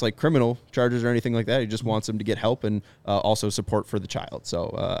him to face like criminal charges or anything like that. He just wants him to get help and also support for the child.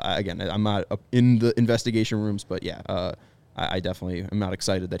 So again, I'm not in the investigation rooms, but yeah, I definitely am not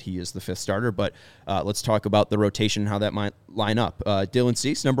excited that he is the 5th starter. But let's talk about the rotation and how that might line up. Dylan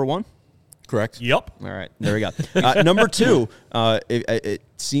Cease, number 1. Correct. Yep. All right. There we go. Number 2, it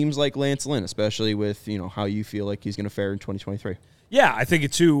seems like Lance Lynn, especially with how you feel like he's going to fare in 2023. Yeah, I think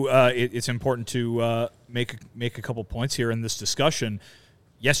it's important to make a couple points here in this discussion.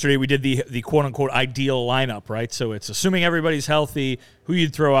 Yesterday we did the quote unquote ideal lineup, right? So it's assuming everybody's healthy, who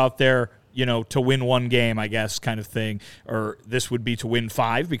you'd throw out there, to win one game, I guess, kind of thing. Or this would be to win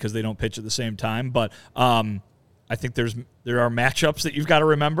 5 because they don't pitch at the same time. But I think there are matchups that you've got to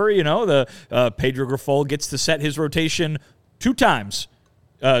remember. The Pedro Grifol gets to set his rotation 2 times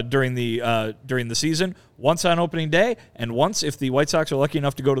during the season, once on opening day, and once if the White Sox are lucky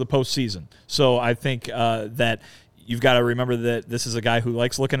enough to go to the postseason. So I think that you've got to remember that this is a guy who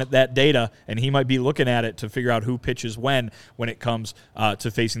likes looking at that data, and he might be looking at it to figure out who pitches when it comes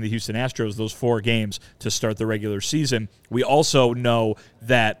to facing the Houston Astros, those 4 games to start the regular season. We also know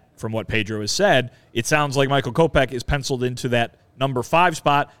that, from what Pedro has said, it sounds like Michael Kopech is penciled into that number 5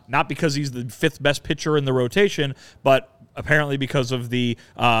 spot, not because he's the 5th best pitcher in the rotation, but apparently because of the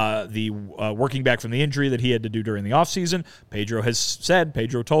working back from the injury that he had to do during the offseason.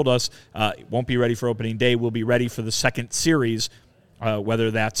 Pedro told us won't be ready for opening day. We'll be ready for the second series, whether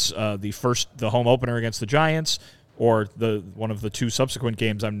that's the home opener against the Giants or one of the 2 subsequent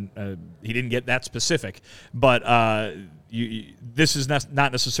games. He didn't get that specific, but this is not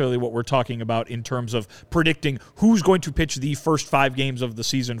necessarily what we're talking about in terms of predicting who's going to pitch the first 5 games of the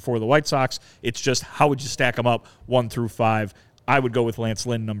season for the White Sox. It's just how would you stack them up 1 through 5. I would go with Lance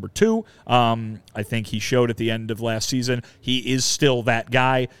Lynn, number 2. I think he showed at the end of last season he is still that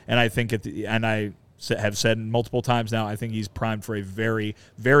guy, and I think I have said multiple times now, I think he's primed for a very,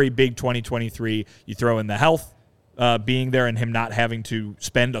 very big 2023. You throw in the health being there and him not having to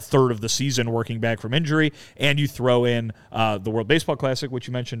spend a third of the season working back from injury, and you throw in the World Baseball Classic, which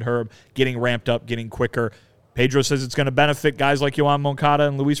you mentioned, Herb, getting ramped up, getting quicker. Pedro says it's going to benefit guys like Yoan Moncada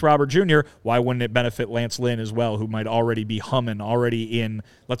and Luis Robert Jr. Why wouldn't it benefit Lance Lynn as well, who might already be humming, already in,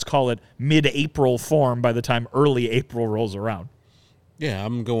 let's call it, mid-April form by the time early April rolls around? Yeah,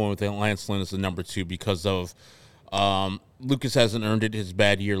 I'm going with Lance Lynn as the number 2 because of Lucas hasn't earned it. His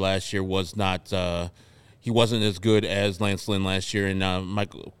bad year last year was not he wasn't as good as Lance Lynn last year, and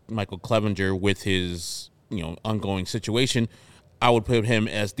Michael Clevenger with his ongoing situation, I would put him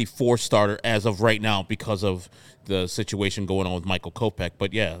as the 4th starter as of right now because of the situation going on with Michael Kopech.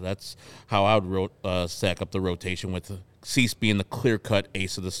 But yeah, that's how I would stack up the rotation, with Cease being the clear-cut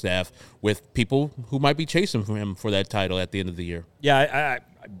ace of the staff, with people who might be chasing for him for that title at the end of the year. Yeah,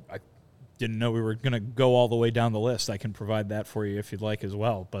 I didn't know we were going to go all the way down the list. I can provide that for you if you'd like as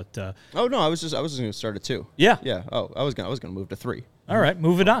well. But I was just going to start at 2. Yeah. Oh, I was going to move to 3. All right,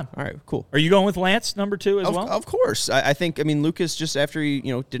 move it on. All right, cool. Are you going with Lance, number 2 as well? Of course. I think, Lucas, just after he,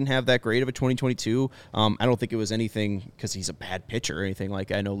 didn't have that great of a 2022, I don't think it was anything because he's a bad pitcher or anything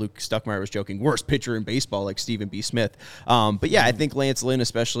like. I know Luke Stuckmeyer was joking, worst pitcher in baseball, like Stephen B. Smith. But yeah, I think Lance Lynn,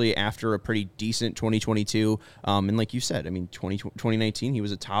 especially after a pretty decent 2022, and like you said, 2019, he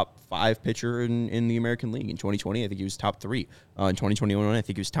was a top 5 pitcher in the American League. In 2020, I think he was top 3. In 2021, I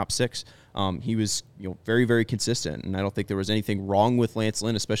think he was top 6. He was, very, very consistent, and I don't think there was anything wrong with Lance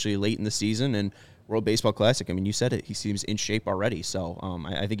Lynn, especially late in the season and World Baseball Classic. I mean, you said it. He seems in shape already. So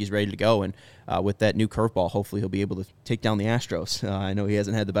I think he's ready to go. And with that new curveball, hopefully he'll be able to take down the Astros. I know he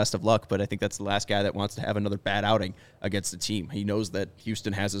hasn't had the best of luck, but I think that's the last guy that wants to have another bad outing against the team. He knows that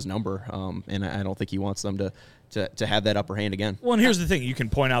Houston has his number, and I don't think he wants them to have that upper hand again. Well, and here's the thing. You can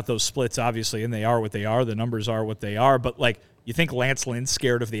point out those splits, obviously, and they are what they are. The numbers are what they are. But, like, you think Lance Lynn's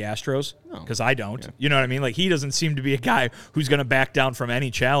scared of the Astros? Because I don't. Yeah. You know what I mean? Like, he doesn't seem to be a guy who's going to back down from any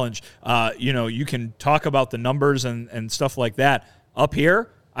challenge. You can talk about the numbers and stuff like that. Up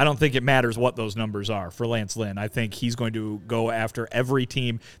here, I don't think it matters what those numbers are for Lance Lynn. I think he's going to go after every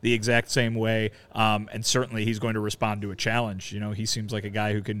team the exact same way, and certainly he's going to respond to a challenge. He seems like a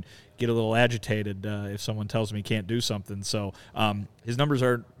guy who can get a little agitated if someone tells him he can't do something. So his numbers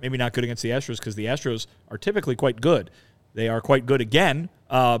are maybe not good against the Astros because the Astros are typically quite good. They are quite good again,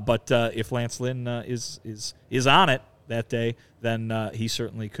 but if Lance Lynn is on it that day, then he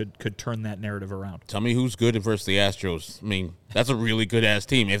certainly could turn that narrative around. Tell me who's good versus the Astros. I mean, that's a really good-ass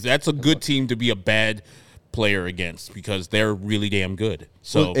team. If that's a good team to be a bad player against because they're really damn good.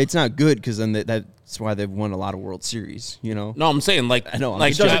 So well, it's not good because then that's why they've won a lot of World Series, No, I'm saying, like, I know,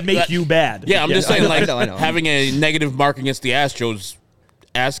 it doesn't make you bad. Yeah, I'm just saying, like, I know. having a negative mark against the Astros,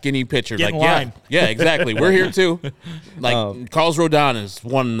 ask any pitcher. Get like, in line. Yeah, exactly. We're here too. Like, Carlos Rodon is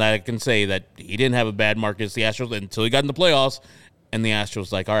one that I can say that he didn't have a bad mark against the Astros until he got in the playoffs, and the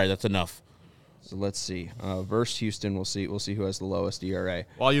Astros like, all right, that's enough. So let's see. Versus Houston, we'll see who has the lowest ERA.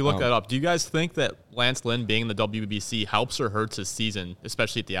 While you look that up, do you guys think that Lance Lynn being in the WBC helps or hurts his season,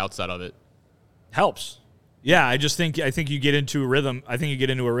 especially at the outset of it? Helps. Yeah, I think you get into a rhythm. I think you get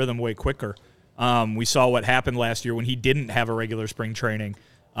into a rhythm way quicker. We saw what happened last year when he didn't have a regular spring training.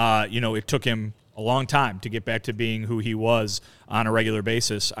 It took him a long time to get back to being who he was on a regular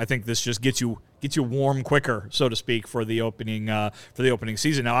basis. I think this just gets you warm quicker, so to speak, for the opening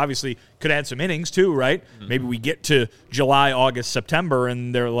season. Now, obviously, could add some innings too, right? Mm-hmm. Maybe we get to July, August, September,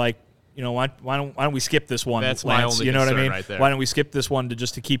 and they're like, why don't we skip this one? That's Lance? my only You know what I concern mean? right there. Why don't we skip this one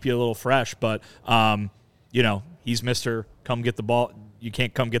just to keep you a little fresh? But he's Mr. Come get the ball. You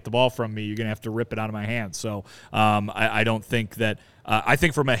can't come get the ball from me. You're going to have to rip it out of my hands. So I don't think that I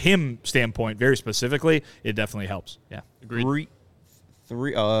think from a him standpoint, very specifically, it definitely helps. Yeah. Agreed.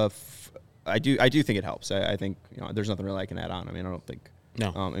 I do think it helps. I think there's nothing really I can add on. I mean, I don't think.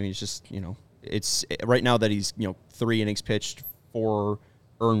 No. It's just it's right now that he's 3 innings pitched, 4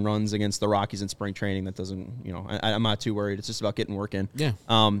 earned runs against the Rockies in spring training. That doesn't I'm not too worried. It's just about getting work in. Yeah.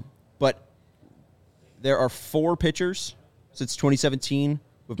 But there are 4 pitchers since 2017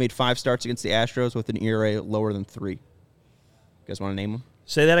 who've made 5 starts against the Astros with an ERA lower than 3. You guys want to name them?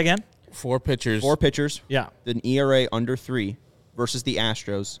 Say that again. 4 pitchers. 4 pitchers. Yeah. An ERA under 3 versus the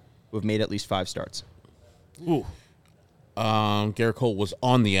Astros who have made at least 5 starts. Ooh. Garrett Cole was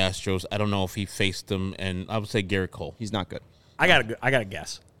on the Astros. I don't know if he faced them, and I would say Garrett Cole. He's not good. I got a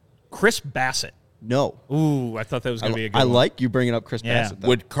guess. Chris Bassett. No. Ooh, I thought that was going to be a good one. I like you bringing up Chris Bassett, though.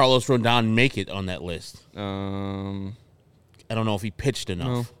 Would Carlos Rodon make it on that list? I don't know if he pitched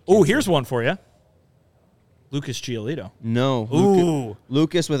enough. No. Ooh, here's one for you. Lucas Giolito. No. Ooh.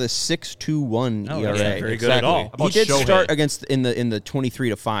 Lucas with a 6.21 ERA. Yeah, very good at all. He did start against in the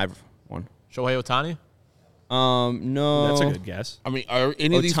 23-5 one. Shohei Ohtani? No. That's a good guess. I mean, are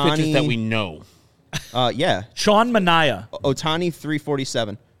any of these pitchers that we know? Yeah. Sean Manaea. Ohtani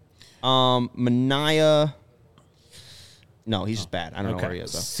 347. Manaea. No, he's just bad. I don't know where he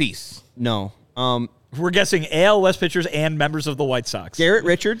is though. Cease. No. We're guessing AL West pitchers and members of the White Sox. Garrett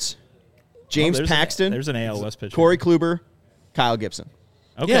Richards, James Paxton. There's an AL West pitcher. Corey Kluber, Kyle Gibson.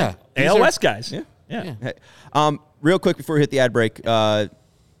 Okay. Yeah. AL West guys. Yeah. Hey, real quick before we hit the ad break, I'll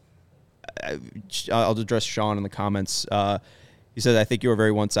address Sean in the comments. He said, I think you are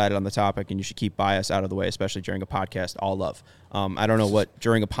very one-sided on the topic, and you should keep bias out of the way, especially during a podcast. All love. I don't know what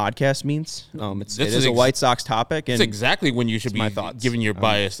during a podcast means. It is a White Sox topic. And it's exactly when you should be giving your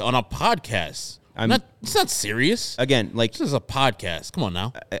bias on a podcast. It's not serious. Again, like, this is a podcast. Come on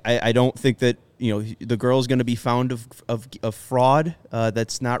now. I don't think that the girl's going to be found of fraud.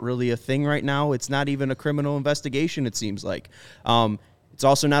 That's not really a thing right now. It's not even a criminal investigation, it seems like. It's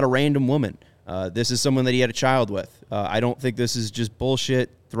also not a random woman. This is someone that he had a child with. I don't think this is just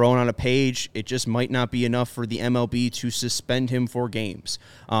bullshit thrown on a page. It just might not be enough for the MLB to suspend him for games.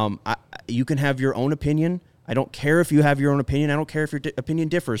 You can have your own opinion. I don't care if you have your own opinion. I don't care if your opinion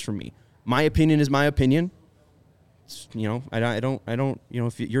differs from me. My opinion is my opinion. I don't.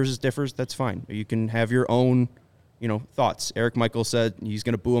 If yours differs, that's fine. You can have your own, thoughts. Eric Michael said he's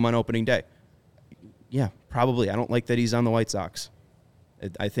going to boo him on opening day. Yeah, probably. I don't like that he's on the White Sox.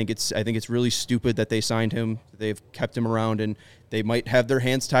 I think it's really stupid that they signed him. They've kept him around, and they might have their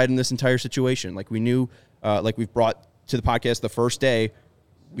hands tied in this entire situation. Like we knew, like we've brought to the podcast the first day,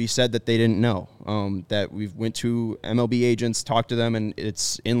 we said that they didn't know, that we went to MLB agents, talked to them, and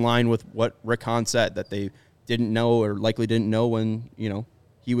it's in line with what Rick Hahn said, that they didn't know or likely didn't know when,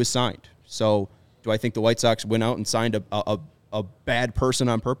 he was signed. So do I think the White Sox went out and signed a bad person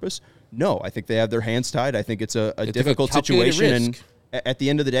on purpose? No, I think they have their hands tied. I think it's a difficult situation. Risk. And at the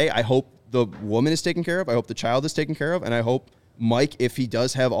end of the day, I hope the woman is taken care of. I hope the child is taken care of. And I hope Mike, if he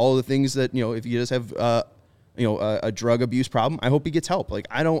does have all the things that, if he does have, a drug abuse problem, I hope he gets help. Like,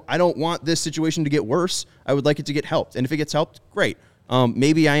 I don't want this situation to get worse. I would like it to get helped. And if it gets helped, great.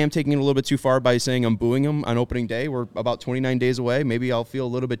 Maybe I am taking it a little bit too far by saying I'm booing him on opening day. We're about 29 days away. Maybe I'll feel a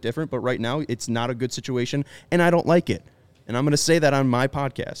little bit different, but right now it's not a good situation, and I don't like it. And I'm going to say that on my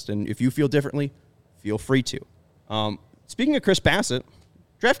podcast. And if you feel differently, feel free to. Speaking of Chris Bassett,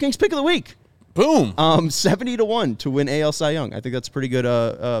 DraftKings pick of the week. Boom. 70-1 to win AL Cy Young. I think that's pretty good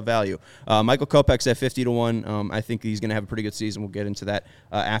value. Michael Kopech's at 50-1. I think he's going to have a pretty good season. We'll get into that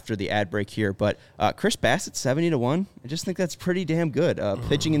after the ad break here. But Chris Bassett, 70-1. I just think that's pretty damn good.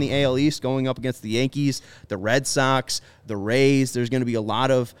 Pitching in the AL East, going up against the Yankees, the Red Sox, the Rays. There's going to be a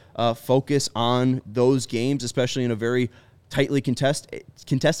lot of focus on those games, especially in a very tightly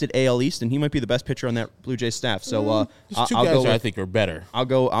contested AL East, and he might be the best pitcher on that Blue Jays staff. So there's two guys I think are better. I'll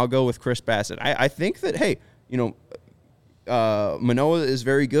go with Chris Bassett. I think that Manoah is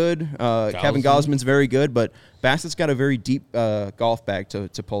very good. Kevin Gausman's very good, but Bassett's got a very deep golf bag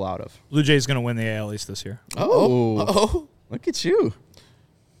to pull out of. Blue Jays going to win the AL East this year. Oh, look at you.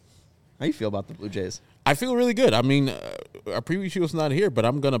 How you feel about the Blue Jays? I feel really good. I mean, our preview show's not here, but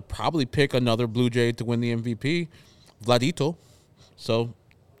I'm going to probably pick another Blue Jay to win the MVP. Vladito. So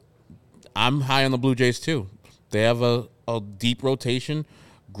I'm high on the Blue Jays too. They have a deep rotation,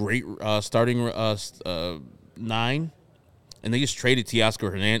 great starting 9, and they just traded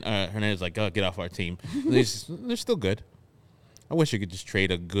Teoscar Hernandez. Like, get off our team. They're still good. I wish you could just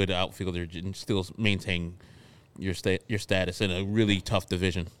trade a good outfielder and still maintain your status in a really tough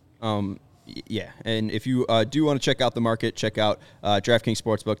division. Yeah, and if you do want to check out the market, check out DraftKings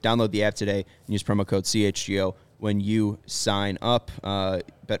Sportsbook. Download the app today and use promo code CHGO when you sign up.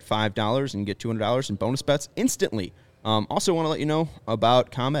 Bet $5 and get $200 in bonus bets instantly. Also want to let you know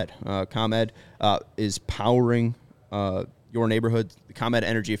about ComEd. ComEd is powering your neighborhood. The ComEd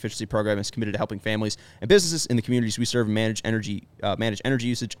Energy Efficiency Program is committed to helping families and businesses in the communities we serve manage energy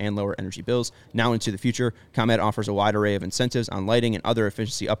usage and lower energy bills. Now into the future, ComEd offers a wide array of incentives on lighting and other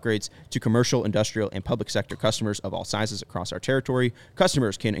efficiency upgrades to commercial, industrial, and public sector customers of all sizes across our territory.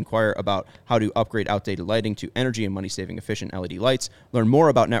 Customers can inquire about how to upgrade outdated lighting to energy and money-saving efficient LED lights, learn more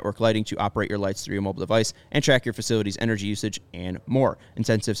about network lighting to operate your lights through your mobile device, and track your facility's energy usage and more.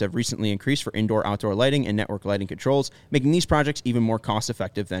 Incentives have recently increased for indoor-outdoor lighting and network lighting controls, making these projects even more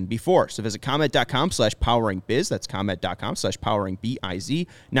cost-effective than before. So visit ComEd.com/poweringbiz. That's ComEd.com/poweringbiz.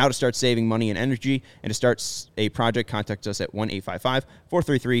 Now to start saving money and energy. And to start a project, contact us at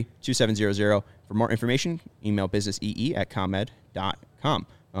 1-855-433-2700. For more information, email businessee@comed.com.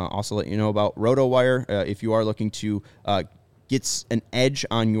 Also let you know about RotoWire. If you are looking to gets an edge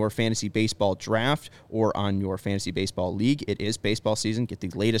on your fantasy baseball draft or on your fantasy baseball league. It is baseball season. Get the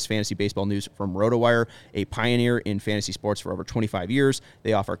latest fantasy baseball news from RotoWire, a pioneer in fantasy sports for over 25 years.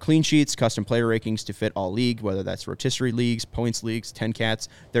 They offer clean sheets, custom player rankings to fit all league, whether that's rotisserie leagues, points leagues, 10 cats,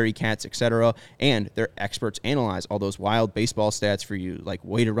 30 cats, etc. And their experts analyze all those wild baseball stats for you, like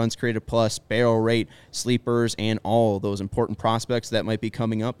weighted runs created plus, barrel rate, sleepers, and all those important prospects that might be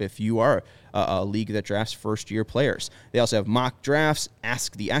coming up if you are a league that drafts first-year players. They also have mock drafts,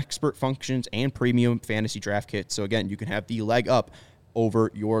 Ask the Expert functions, and premium fantasy draft kits. So again, you can have the leg up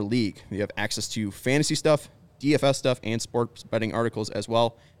over your league. You have access to fantasy stuff, DFS stuff, and sports betting articles as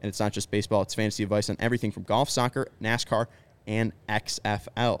well. And it's not just baseball, it's fantasy advice on everything from golf, soccer, NASCAR, and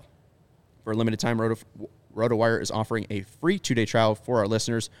XFL. For a limited time, RotoWire is offering a free 2-day trial for our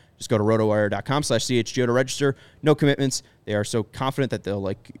listeners. Just go to rotowire.com/CHGO to register. No commitments. They are so confident that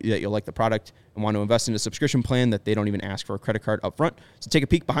you'll like the product and want to invest in a subscription plan that they don't even ask for a credit card up front. So take a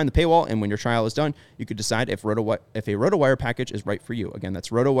peek behind the paywall, and when your trial is done, you could decide if a RotoWire package is right for you. Again, that's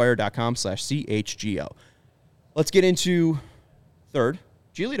rotowire.com/CHGO. Let's get into third,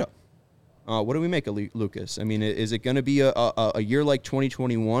 Giolito. What do we make of Lucas? I mean, is it going to be a year like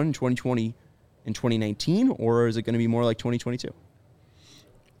 2021, 2020, and 2019, or is it going to be more like 2022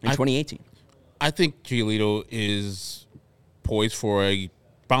 and 2018? I think Giolito is poised for a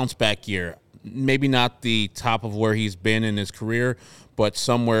bounce-back year. Maybe not the top of where he's been in his career, but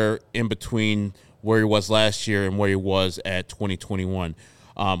somewhere in between where he was last year and where he was at 2021.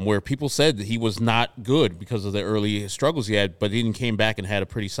 Where people said that he was not good because of the early struggles he had, but he came back and had a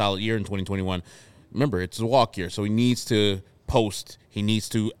pretty solid year in 2021. Remember, it's a walk year, so he needs to post. He needs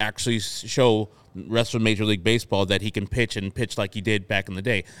to actually show the rest of Major League Baseball that he can pitch and pitch like he did back in the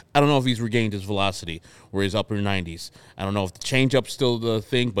day. I don't know if he's regained his velocity or his upper 90s. I don't know if the changeup's still the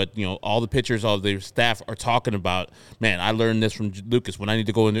thing, but all the pitchers, all the staff are talking about, man, I learned this from Lucas. When I need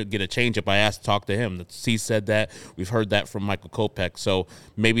to go and get a changeup, I asked to talk to him. C said that. We've heard that from Michael Kopech. So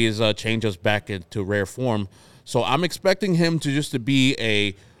maybe his changeup's back into rare form. So I'm expecting him to be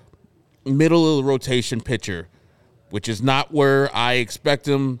a middle of the rotation pitcher, which is not where I expect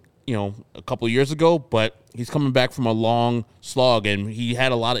him a couple of years ago, but he's coming back from a long slog, and he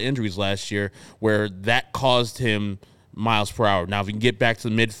had a lot of injuries last year where that caused him miles per hour. Now, if you can get back to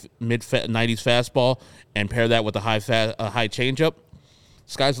the mid 90s fastball and pair that with a high changeup,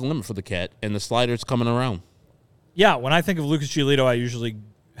 sky's the limit for the cat, and the slider's coming around. Yeah, when I think of Lucas Giolito, I usually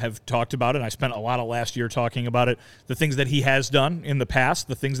have talked about it. I spent a lot of last year talking about it, the things that he has done in the past,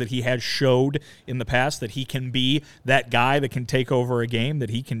 the things that he has showed in the past, that he can be that guy that can take over a game, that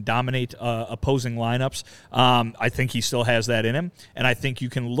he can dominate opposing lineups. I think he still has that in him, and I think you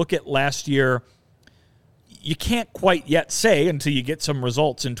can look at last year. You can't quite yet say until you get some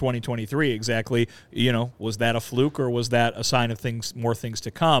results in 2023 exactly, was that a fluke or was that a sign of more things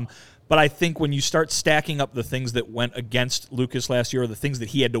to come? But I think when you start stacking up the things that went against Lucas last year or the things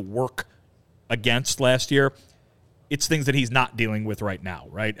that he had to work against last year, it's things that he's not dealing with right now,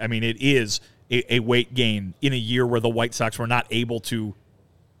 right? I mean, it is a weight gain in a year where the White Sox were not able to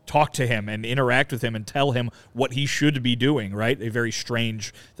talk to him and interact with him and tell him what he should be doing, right? A very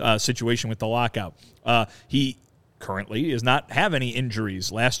strange situation with the lockout. He currently does not have any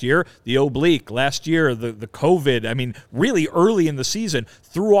injuries. Last year, the oblique. Last year, the COVID. I mean, really early in the season,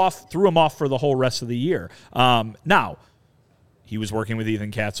 threw him off for the whole rest of the year. Now, he was working with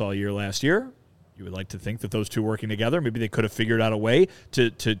Ethan Katz all year last year. You would like to think that those two working together, maybe they could have figured out a way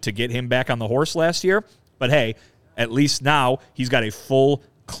to get him back on the horse last year. But hey, at least now he's got a full,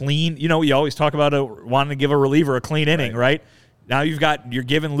 clean. You always talk about wanting to give a reliever a clean inning, right? Now you're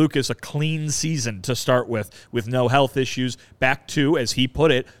giving Lucas a clean season to start with no health issues, back to, as he put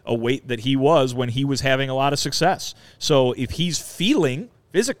it, a weight that he was when he was having a lot of success. So if he's feeling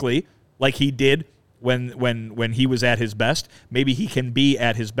physically like he did when he was at his best, maybe he can be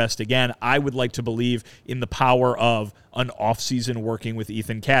at his best again. I would like to believe in the power of an offseason working with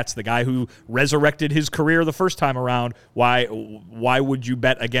Ethan Katz, the guy who resurrected his career the first time around. Why would you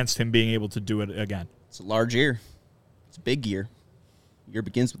bet against him being able to do it again? It's a large year. It's a big year. Year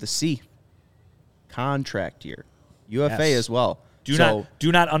begins with a C. Contract year. UFA as well. Do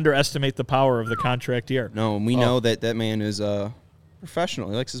not underestimate the power of the contract year. No, and we know that man is professional.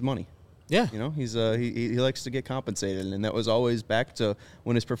 He likes his money. Yeah. He's he likes to get compensated, and that was always back to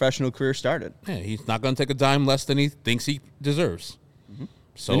when his professional career started. Yeah, he's not going to take a dime less than he thinks he deserves. Mm-hmm.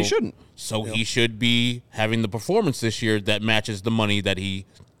 So and he shouldn't. So he should be having the performance this year that matches the money that he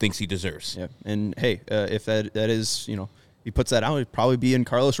thinks he deserves. Yeah, and hey, if that is, he puts that out, he'd probably be in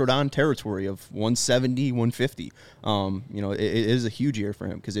Carlos Rodon territory of 170, 150. It is a huge year for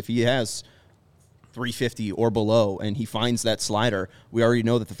him because if he has 350 or below and he finds that slider, we already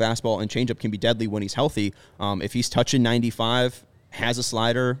know that the fastball and changeup can be deadly when he's healthy. If he's touching 95, has a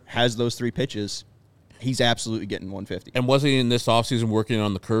slider, has those three pitches, he's absolutely getting 150. And was he in this offseason working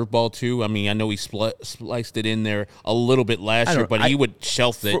on the curveball too? I mean, I know he spliced it in there a little bit last year, but he would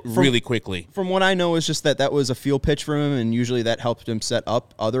shelf it really quickly. From what I know, is just that was a field pitch for him, and usually that helped him set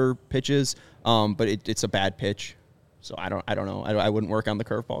up other pitches. But it's a bad pitch. So I don't know. I wouldn't work on the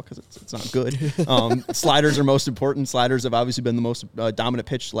curveball because it's not good. Sliders are most important. Sliders have obviously been the most dominant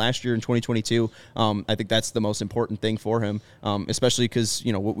pitch last year in 2022. I think that's the most important thing for him, especially because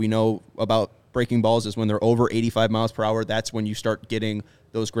what we know about breaking balls is when they're over 85 miles per hour, that's when you start getting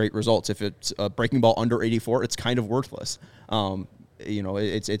those great results. If it's a breaking ball under 84, it's kind of worthless.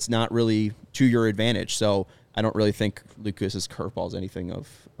 It's not really to your advantage. So I don't really think Lucas's curveball is anything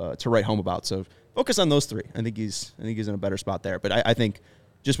to write home about. So focus on those three. I think he's in a better spot there. But I think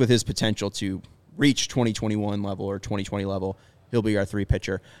just with his potential to reach 2021 level or 2020 level, he'll be our three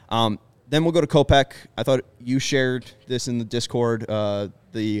pitcher. Then we'll go to Kopech. I thought you shared this in the Discord.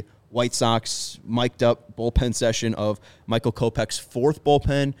 The White Sox mic'd up bullpen session of Michael Kopech's fourth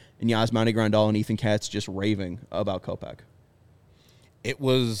bullpen, and Yasmani Grandal and Ethan Katz just raving about Kopech. It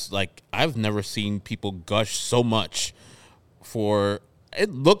was like I've never seen people gush so much for.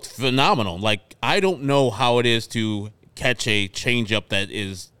 It looked phenomenal. Like, I don't know how it is to catch a changeup that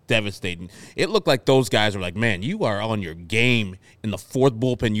is devastating. It looked like those guys were like, man, you are on your game in the fourth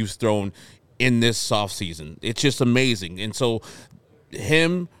bullpen you've thrown in this offseason. It's just amazing. And so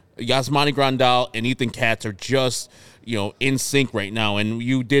him, Yasmani Grandal, and Ethan Katz are just, in sync right now. And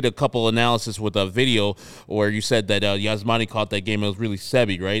you did a couple analysis with a video where you said that Yasmani caught that game. It was really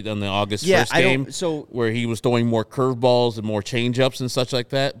Sebi, right, on the August 1st game, where he was throwing more curveballs and more changeups and such like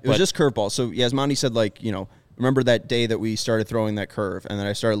that. It was just curveballs. So Yasmani said, remember that day that we started throwing that curve, and then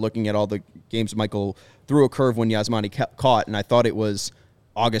I started looking at all the games Michael threw a curve when Yasmani caught, and I thought it was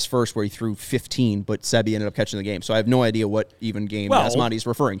August 1st where he threw 15, but Sebi ended up catching the game. So I have no idea what even game Yasmani's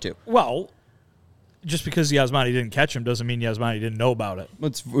referring to. Well, just because Yasmani didn't catch him doesn't mean Yasmani didn't know about it.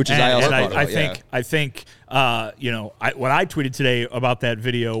 Which is I also thought about, I think what I tweeted today about that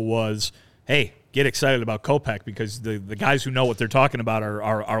video was, hey, get excited about Kopech because the guys who know what they're talking about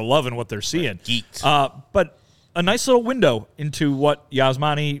are loving what they're seeing. But a nice little window into what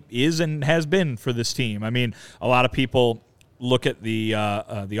Yasmani is and has been for this team. I mean, a lot of people look at the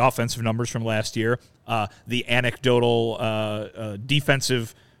offensive numbers from last year, the anecdotal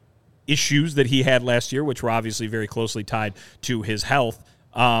defensive issues that he had last year, which were obviously very closely tied to his health,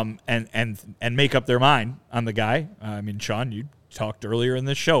 and make up their mind on the guy. I mean, Sean, you talked earlier in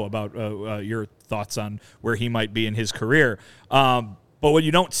this show about your thoughts on where he might be in his career. But what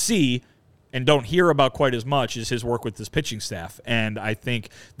you don't see and don't hear about quite as much is his work with this pitching staff. And I think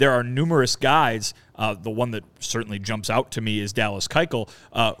there are numerous guys, the one that certainly jumps out to me is Dallas Keuchel,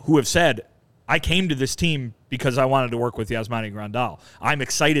 who have said, I came to this team because I wanted to work with Yasmani Grandal. I'm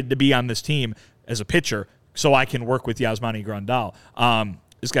excited to be on this team as a pitcher so I can work with Yasmani Grandal.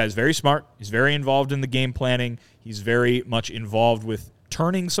 This guy is very smart. He's very involved in the game planning. He's very much involved with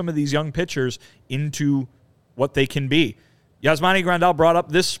turning some of these young pitchers into what they can be. Yasmani Grandal brought up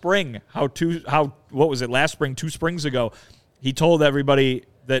this spring what was it, last spring, 2 springs ago, he told everybody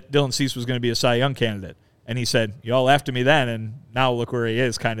that Dylan Cease was going to be a Cy Young candidate. And he said, you all laughed at me then, and now look where he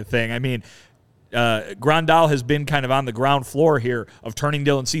is kind of thing. I mean, Grandal has been kind of on the ground floor here of turning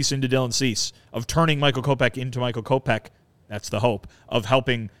Dylan Cease into Dylan Cease, of turning Michael Kopech into Michael Kopech. That's the hope of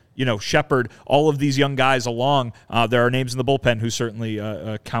helping, shepherd all of these young guys along. There are names in the bullpen who certainly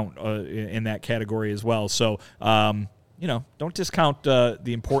count in that category as well. So, don't discount the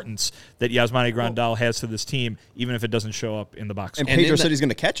importance that Yasmani Grandal has to this team, even if it doesn't show up in the box. And Pedro said he's going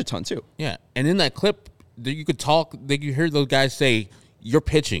to catch a ton too. Yeah, and in that clip, you could you hear those guys say, "You're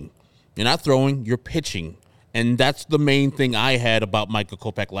pitching." You're not throwing, you're pitching. And that's the main thing I had about Michael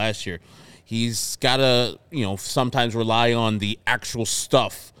Kopech last year. He's got to, sometimes rely on the actual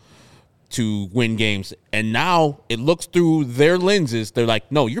stuff to win games. And now it looks through their lenses. They're like,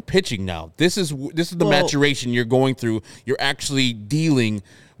 no, you're pitching now. This is the maturation you're going through. You're actually dealing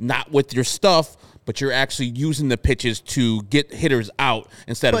not with your stuff, but you're actually using the pitches to get hitters out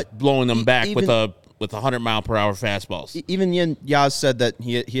instead of blowing them back with 100-mile-per-hour fastballs. Even Yaz said that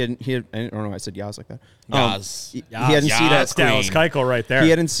he had I don't know why I said Yaz like that. Yaz. He hadn't seen that. Dallas Keuchel right there. He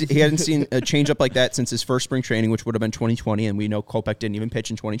hadn't seen a changeup like that since his first spring training, which would have been 2020, and we know Kopech didn't even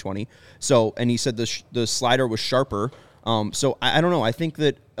pitch in 2020. So, and he said the slider was sharper. So I don't know. I think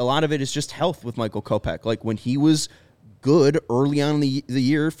that a lot of it is just health with Michael Kopech. Like when he was good early on in the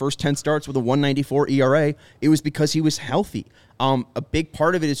year, first 10 starts with a 1.94 ERA, it was because he was healthy. A big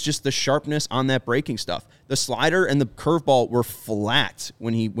part of it is just the sharpness on that breaking stuff. The slider and the curveball were flat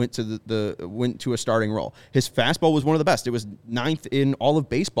when he went to went to a starting role. His fastball was one of the best. It was 9th in all of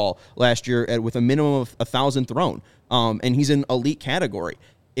baseball last year with a minimum of 1,000 thrown. And he's in elite category.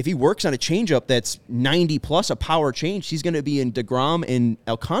 If he works on a changeup that's 90 plus a power change, he's going to be in DeGrom and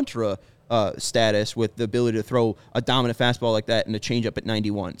Alcantara status with the ability to throw a dominant fastball like that and a changeup at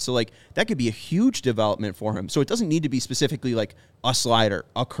 91. So, that could be a huge development for him. So it doesn't need to be specifically like a slider,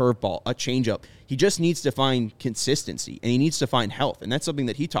 a curveball, a changeup. He just needs to find consistency, and he needs to find health. And that's something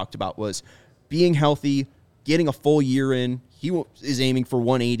that he talked about was being healthy, getting a full year in. He is aiming for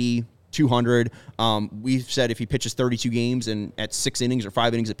 180, 200. We've said if he pitches 32 games and at 6 innings or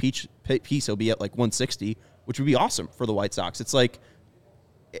 5 innings a piece, he'll be at 160, which would be awesome for the White Sox. It's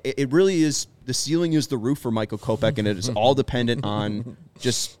it really is, the ceiling is the roof for Michael Kopech, and it is all dependent on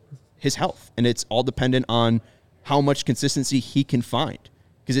just his health, and it's all dependent on how much consistency he can find,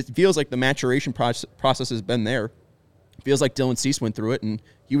 because it feels like the maturation process has been there. It feels like Dylan Cease went through it, and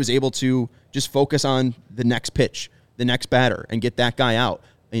he was able to just focus on the next pitch, the next batter, and get that guy out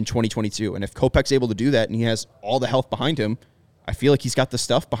in 2022. And if Kopech's able to do that and he has all the health behind him, I feel like he's got the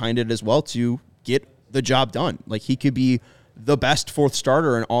stuff behind it as well to get the job done. He could be the best fourth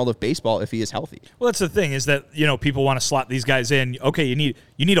starter in all of baseball if he is healthy. Well, that's the thing is that, people want to slot these guys in. Okay, you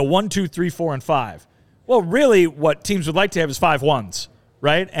need a 1, 2, 3, 4, and 5. Well, really what teams would like to have is 5 ones,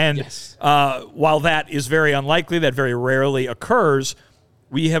 right? And yes. While that is very unlikely, that very rarely occurs,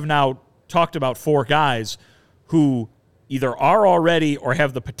 we have now talked about 4 guys who either are already or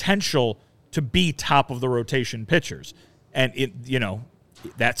have the potential to be top of the rotation pitchers. And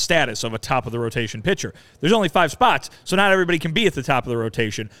that status of a top of the rotation pitcher. There's only 5 spots, so not everybody can be at the top of the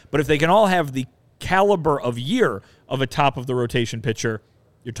rotation. But if they can all have the caliber of year of a top of the rotation pitcher,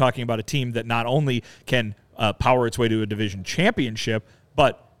 you're talking about a team that not only can power its way to a division championship,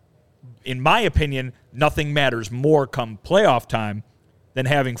 but in my opinion, nothing matters more come playoff time than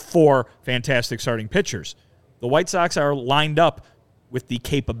having 4 fantastic starting pitchers. The White Sox are lined up with the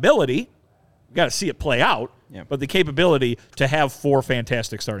capability, you got to see it play out, but the capability to have 4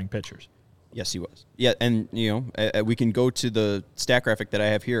 fantastic starting pitchers. Yes, he was. Yeah, and we can go to the stat graphic that I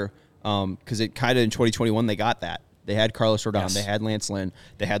have here because it kind of in 2021 they got that. They had Carlos Rodon, They had Lance Lynn,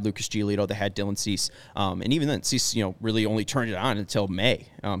 they had Lucas Giolito, they had Dylan Cease, and even then Cease, really only turned it on until May.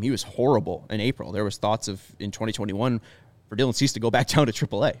 He was horrible in April. There was thoughts of in 2021 for Dylan Cease to go back down to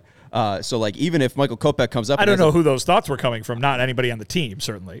AAA. So even if Michael Kopech comes up, I don't know who those thoughts were coming from. Not anybody on the team,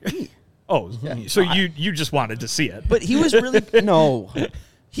 certainly. So you just wanted to see it, but he was really no.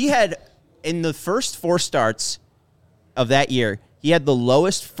 He had in the first 4 starts of that year, he had the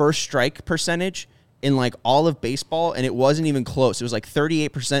lowest first strike percentage in all of baseball, and it wasn't even close. It was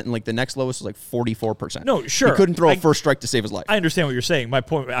 38%, and the next lowest was 44%. No, sure. He couldn't throw a first strike to save his life. I understand what you're saying. My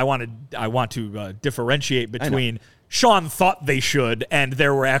point, I want to differentiate between Sean thought they should, and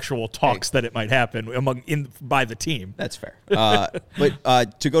there were actual talks that it might happen by the team. That's fair.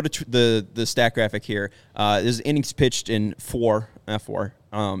 But to go to the stat graphic here, this is innings pitched in F4.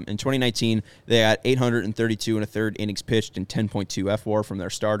 In 2019, they had 832 and a third innings pitched and 10.2 F4 from their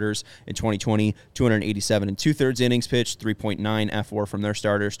starters. In 2020, 287 and 2/3 innings pitched, 3.9 F4 from their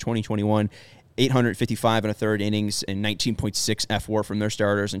starters. 2021, 855 and a third innings and 19.6 F4 from their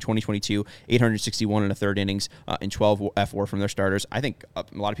starters. In 2022, 861 and a third innings and 12 F4 from their starters. I think a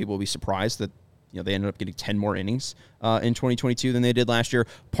lot of people will be surprised that they ended up getting 10 more innings in 2022 than they did last year.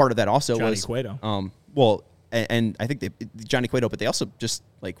 Part of that also was Johnny Cueto. And I think Johnny Cueto, but they also just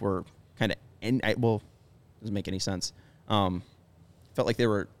were kind of doesn't make any sense. Felt like they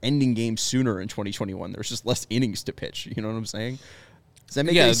were ending games sooner in 2021. There was just less innings to pitch. You know what I'm saying? Does that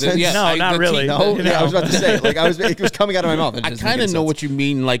make any sense? No, not really. No, I was about to say, it was coming out of my mouth. I kind of know what you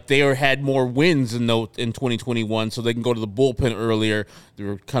mean. They had more wins in 2021, so they can go to the bullpen earlier. They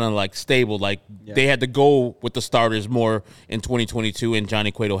were kind of stable. They had to go with the starters more in 2022, and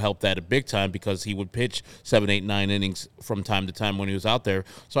Johnny Cueto helped that a big time because he would pitch 7, 8, 9 innings from time to time when he was out there.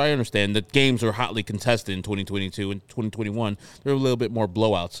 So I understand that games are hotly contested in 2022 and 2021. There were a little bit more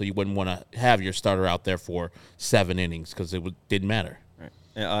blowouts, so you wouldn't want to have your starter out there for 7 innings because it didn't matter.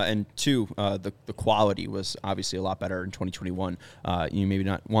 And 2, the quality was obviously a lot better in 2021. You maybe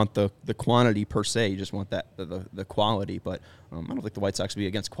not want the quantity per se, you just want the quality. But I don't think the White Sox would be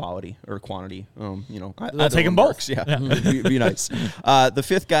against quality or quantity. I'll take them both. Yeah, be nice. The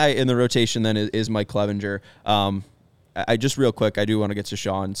 5th guy in the rotation then is Mike Clevenger. I just real quick, I do want to get to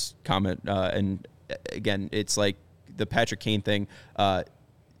Sean's comment. And again, it's the Patrick Kane thing.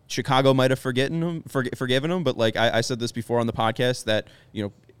 Chicago might have forgiven him, but I said this before on the podcast that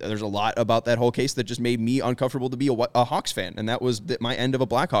there's a lot about that whole case that just made me uncomfortable to be a Hawks fan, and that was my end of a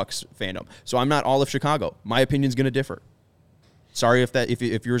Blackhawks fandom. So I'm not all of Chicago. My opinion's going to differ. Sorry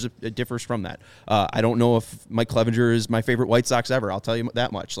if yours differs from that. I don't know if Mike Clevenger is my favorite White Sox ever. I'll tell you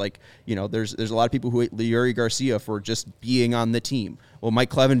that much. There's a lot of people who hate Yuri Garcia for just being on the team. Well, Mike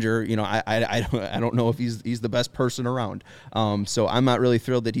Clevenger, I don't know if he's the best person around. So I'm not really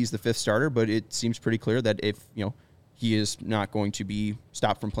thrilled that he's the 5th starter, but it seems pretty clear that if he is not going to be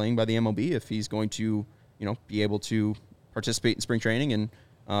stopped from playing by the MLB, if he's going to be able to participate in spring training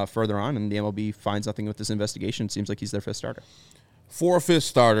and further on, and the MLB finds nothing with this investigation, it seems like he's their 5th starter. For a 5th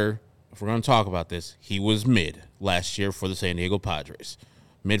starter, if we're going to talk about this, he was mid last year for the San Diego Padres.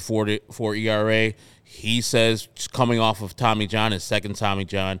 Mid 4 ERA. He says, just coming off of Tommy John, his 2nd Tommy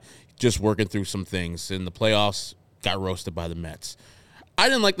John, just working through some things. In the playoffs, got roasted by the Mets. I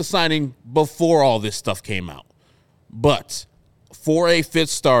didn't like the signing before all this stuff came out. But for a 5th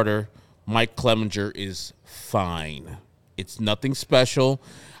starter, Mike Clevenger is fine. It's nothing special.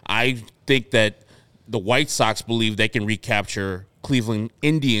 I think that the White Sox believe they can recapture Cleveland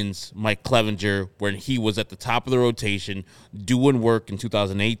Indians Mike Clevenger when he was at the top of the rotation doing work in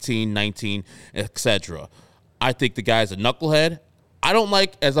 2018, 19, etc. I think the guy's a knucklehead. I don't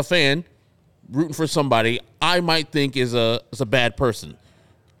like, as a fan, rooting for somebody I might think is a bad person.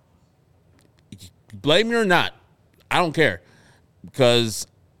 Blame me or not, I don't care, because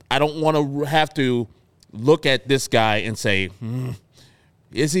I don't want to have to look at this guy and say,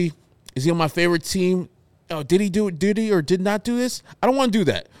 is he on my favorite team? oh, did he do it? Did he or did not do this? I don't want to do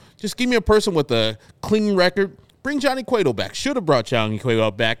that. Just give me a person with a clean record. Bring Johnny Cueto back. Should have brought Johnny Cueto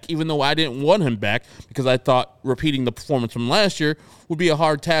back, even though I didn't want him back because I thought repeating the performance from last year would be a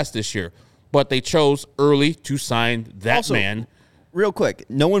hard task this year. But they chose early to sign that man. Real quick,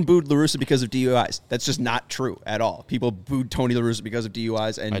 no one booed La Russa because of DUIs. That's just not true at all. People booed Tony La Russa because of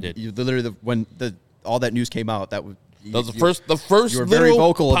DUIs, and I did. When all that news came out, that was the first you were very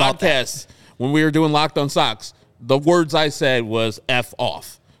vocal about podcast when we were doing Locked on Sox. The words I said was "F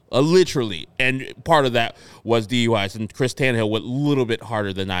off." Literally, and part of that was DUIs, and Chris Tannehill went a little bit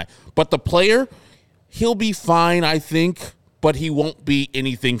harder than I. But the player, he'll be fine, I think, but he won't be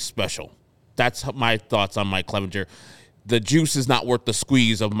anything special. That's my thoughts on Mike Clevenger. The juice is not worth the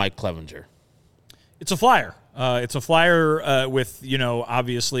squeeze of Mike Clevenger. It's a flyer. It's a flyer with,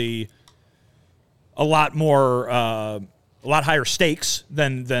 obviously a lot more, a lot higher stakes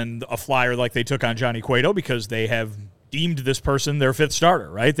than a flyer like they took on Johnny Cueto because they have deemed this person their fifth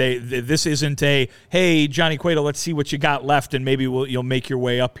starter, right? This isn't a, hey, Johnny Cueto, let's see what you got left and maybe you'll make your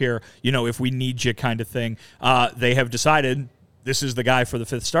way up here, if we need you kind of thing. They have decided this is the guy for the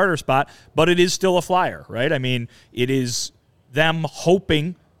fifth starter spot, but it is still a flyer, right? I mean, it is them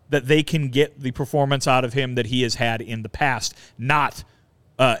hoping that they can get the performance out of him that he has had in the past, not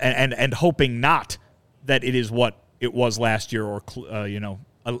and hoping not that it is what it was last year or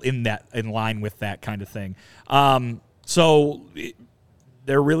in line with that kind of thing. So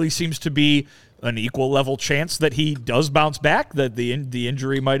there really seems to be an equal level chance that he does bounce back, that the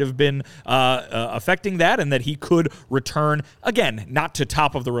injury might have been affecting that, and that he could return, again, not to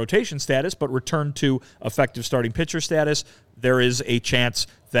top of the rotation status, but return to effective starting pitcher status. There is a chance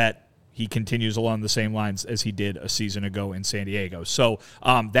that he continues along the same lines as he did a season ago in San Diego. So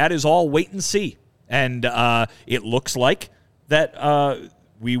that is all wait and see. And it looks like that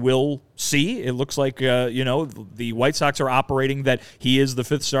we will see. It looks like, the White Sox are operating that he is the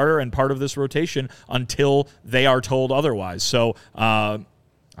fifth starter and part of this rotation until they are told otherwise. So I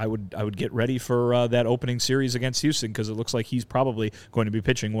would get ready for that opening series against Houston because it looks like he's probably going to be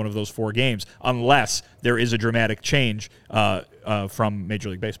pitching one of those 4 games unless there is a dramatic change from Major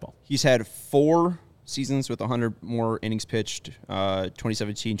League Baseball. He's had 4 seasons with 100 more innings pitched,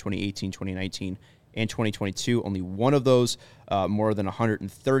 2017, 2018, 2019, and 2022. Only one of those more than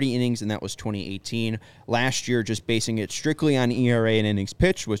 130 innings, and that was 2018. Last year, just basing it strictly on ERA and innings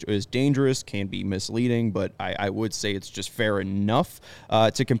pitched, which is dangerous, can be misleading, but I would say it's just fair enough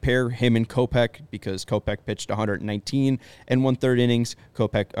to compare him and Kopech because Kopech pitched 119 and 1/3 innings.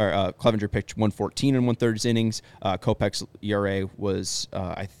 Clevenger pitched 114 and 1/3 innings. Kopech's ERA was,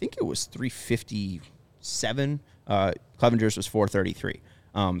 I think it was 357. Clevenger's was 433.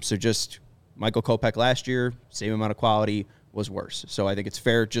 So just Michael Kopech last year, same amount of quality, was worse. So I think it's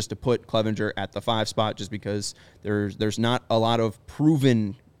fair just to put Clevenger at the 5 spot just because there's not a lot of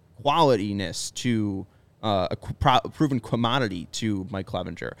proven qualityness to a proven commodity to Mike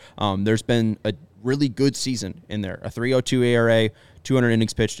Clevenger. There's been a really good season in there, a 3.02 ERA, 200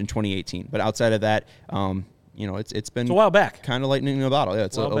 innings pitched in 2018. But outside of that, it's been a while back, kind of lightning in a bottle. Yeah,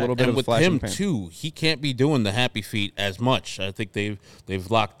 it's a little bit and of with flash him in the pan. too. He can't be doing the happy feet as much. I think they've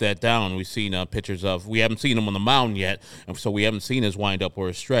locked that down. We've seen pictures of. We haven't seen him on the mound yet, and so we haven't seen his wind up or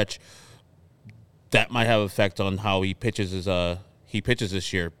his stretch. That might have effect on how he pitches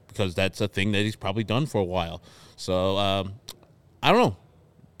this year because that's a thing that he's probably done for a while. So I don't know.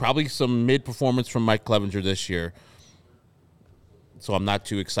 Probably some mid performance from Mike Clevenger this year. So I'm not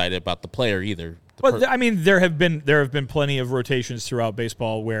too excited about the player either. But there have been plenty of rotations throughout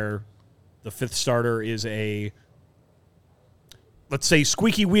baseball where the fifth starter is a, let's say,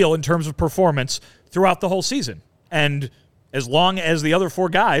 squeaky wheel in terms of performance throughout the whole season. And as long as the other 4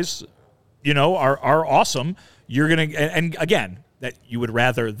 guys, are awesome, you're gonna. And again, that you would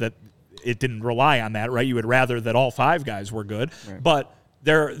rather that it didn't rely on that, right? You would rather that all 5 guys were good, right. But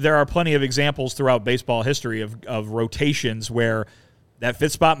there are plenty of examples throughout baseball history of rotations where that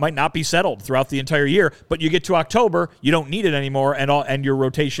fifth spot might not be settled throughout the entire year, but you get to October, you don't need it anymore, and your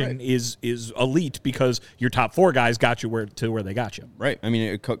rotation right. is elite because your top 4 guys got you where they got you. Right. I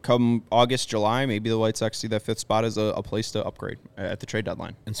mean, come August, July, maybe the White Sox see that fifth spot as a place to upgrade at the trade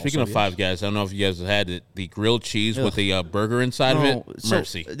deadline. And speaking of 5 guys, I don't know if you guys have had it, the grilled cheese with the burger inside of it.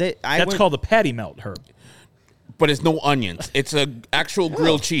 Mercy. That's called a patty melt, Herb. But it's no onions. It's an actual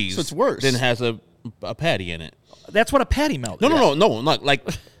grilled cheese. So it's worse. Then has a patty in it. That's what a patty melt is. No, not like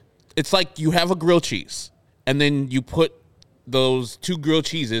it's like you have a grilled cheese, and then you put those 2 grilled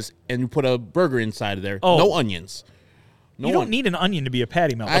cheeses, and you put a burger inside of there. Oh. No onions. You don't need an onion to be a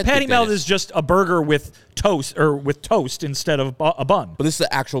patty melt. A patty melt is just a burger with toast instead of a bun. But this is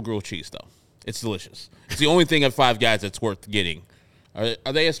the actual grilled cheese, though. It's delicious. It's the only thing at Five Guys that's worth getting. Are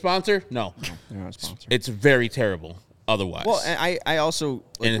they a sponsor? No. They're not a sponsor. It's very terrible otherwise. Well, and I also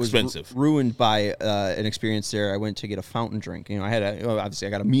and was expensive. Ruined by an experience there. I went to get a fountain drink. You know, obviously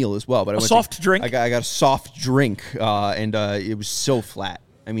I got a meal as well, but I went soft drink. I got a soft drink, and it was so flat.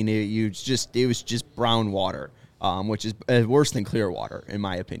 I mean, it was just brown water, which is worse than clear water in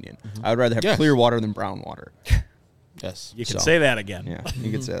my opinion. I would rather have clear water than brown water. Yes, you can say that again. Yeah,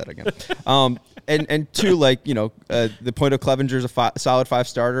 you can say that again. And two, like, you know, the point of Clevenger's a solid 5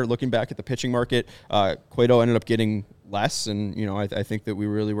 starter. Looking back at the pitching market, Cueto ended up getting less, and you know, I think that we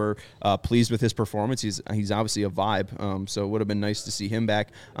really were pleased with his performance. He's obviously a vibe, so it would have been nice to see him back.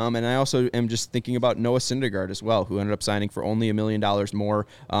 And I also am just thinking about Noah Syndergaard as well, who ended up signing for only $1 million more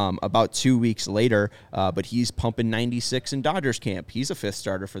about 2 weeks later, but he's pumping 96 in Dodgers camp. He's a 5th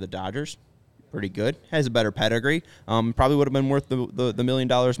starter for the Dodgers. Pretty good. Has a better pedigree. Probably would have been worth the $1 million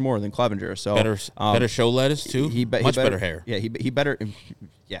more than Clevenger. So better show lettuce too. Much better hair. Yeah, he better.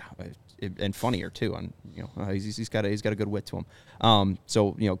 Yeah, and funnier too. On he's got a good wit to him.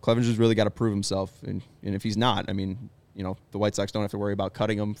 So you know, Clevenger's really got to prove himself, and if he's not, I mean, you know, the White Sox don't have to worry about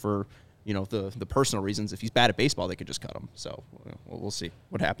cutting him for, you know, the personal reasons. If he's bad at baseball, they could just cut him. So we'll see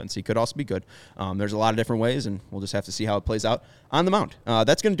what happens. He could also be good. There's a lot of different ways, and we'll just have to see how it plays out on the mound.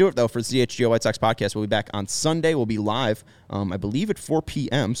 That's going to do it, though, for the CHGO White Sox podcast. We'll be back on Sunday. We'll be live, I believe, at 4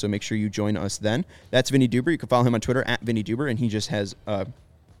 p.m., so make sure you join us then. That's Vinny Duber. You can follow him on Twitter, @VinnyDuber, and he just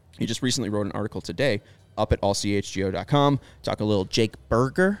recently wrote an article today up at allchgo.com. Talk a little Jake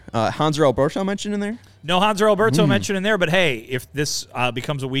Berger. Hanser Alberto mentioned in there? No Hanser Alberto mentioned in there, but hey, if this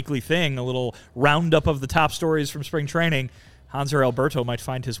becomes a weekly thing, a little roundup of the top stories from spring training, Hanser Alberto might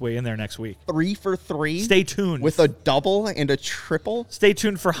find his way in there next week. 3 for 3? Stay tuned. With a double and a triple? Stay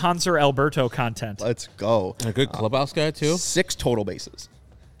tuned for Hanser Alberto content. Let's go. A good clubhouse guy, too. 6 total bases.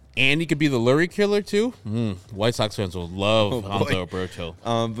 And he could be the Lurie killer, too. White Sox fans will love Hanser Alberto.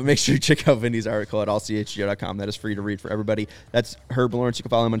 But make sure you check out Vinny's article at allchgo.com. That is free to read for everybody. That's Herb Lawrence. You can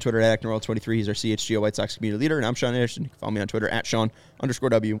follow him on Twitter at ActonRoll23. He's our CHGO White Sox community leader. And I'm Sean Anderson. You can follow me on Twitter at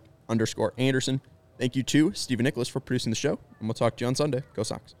Sean_W_Anderson. Thank you to Stephen Nicholas for producing the show. And we'll talk to you on Sunday. Go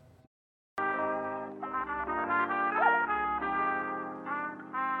Sox.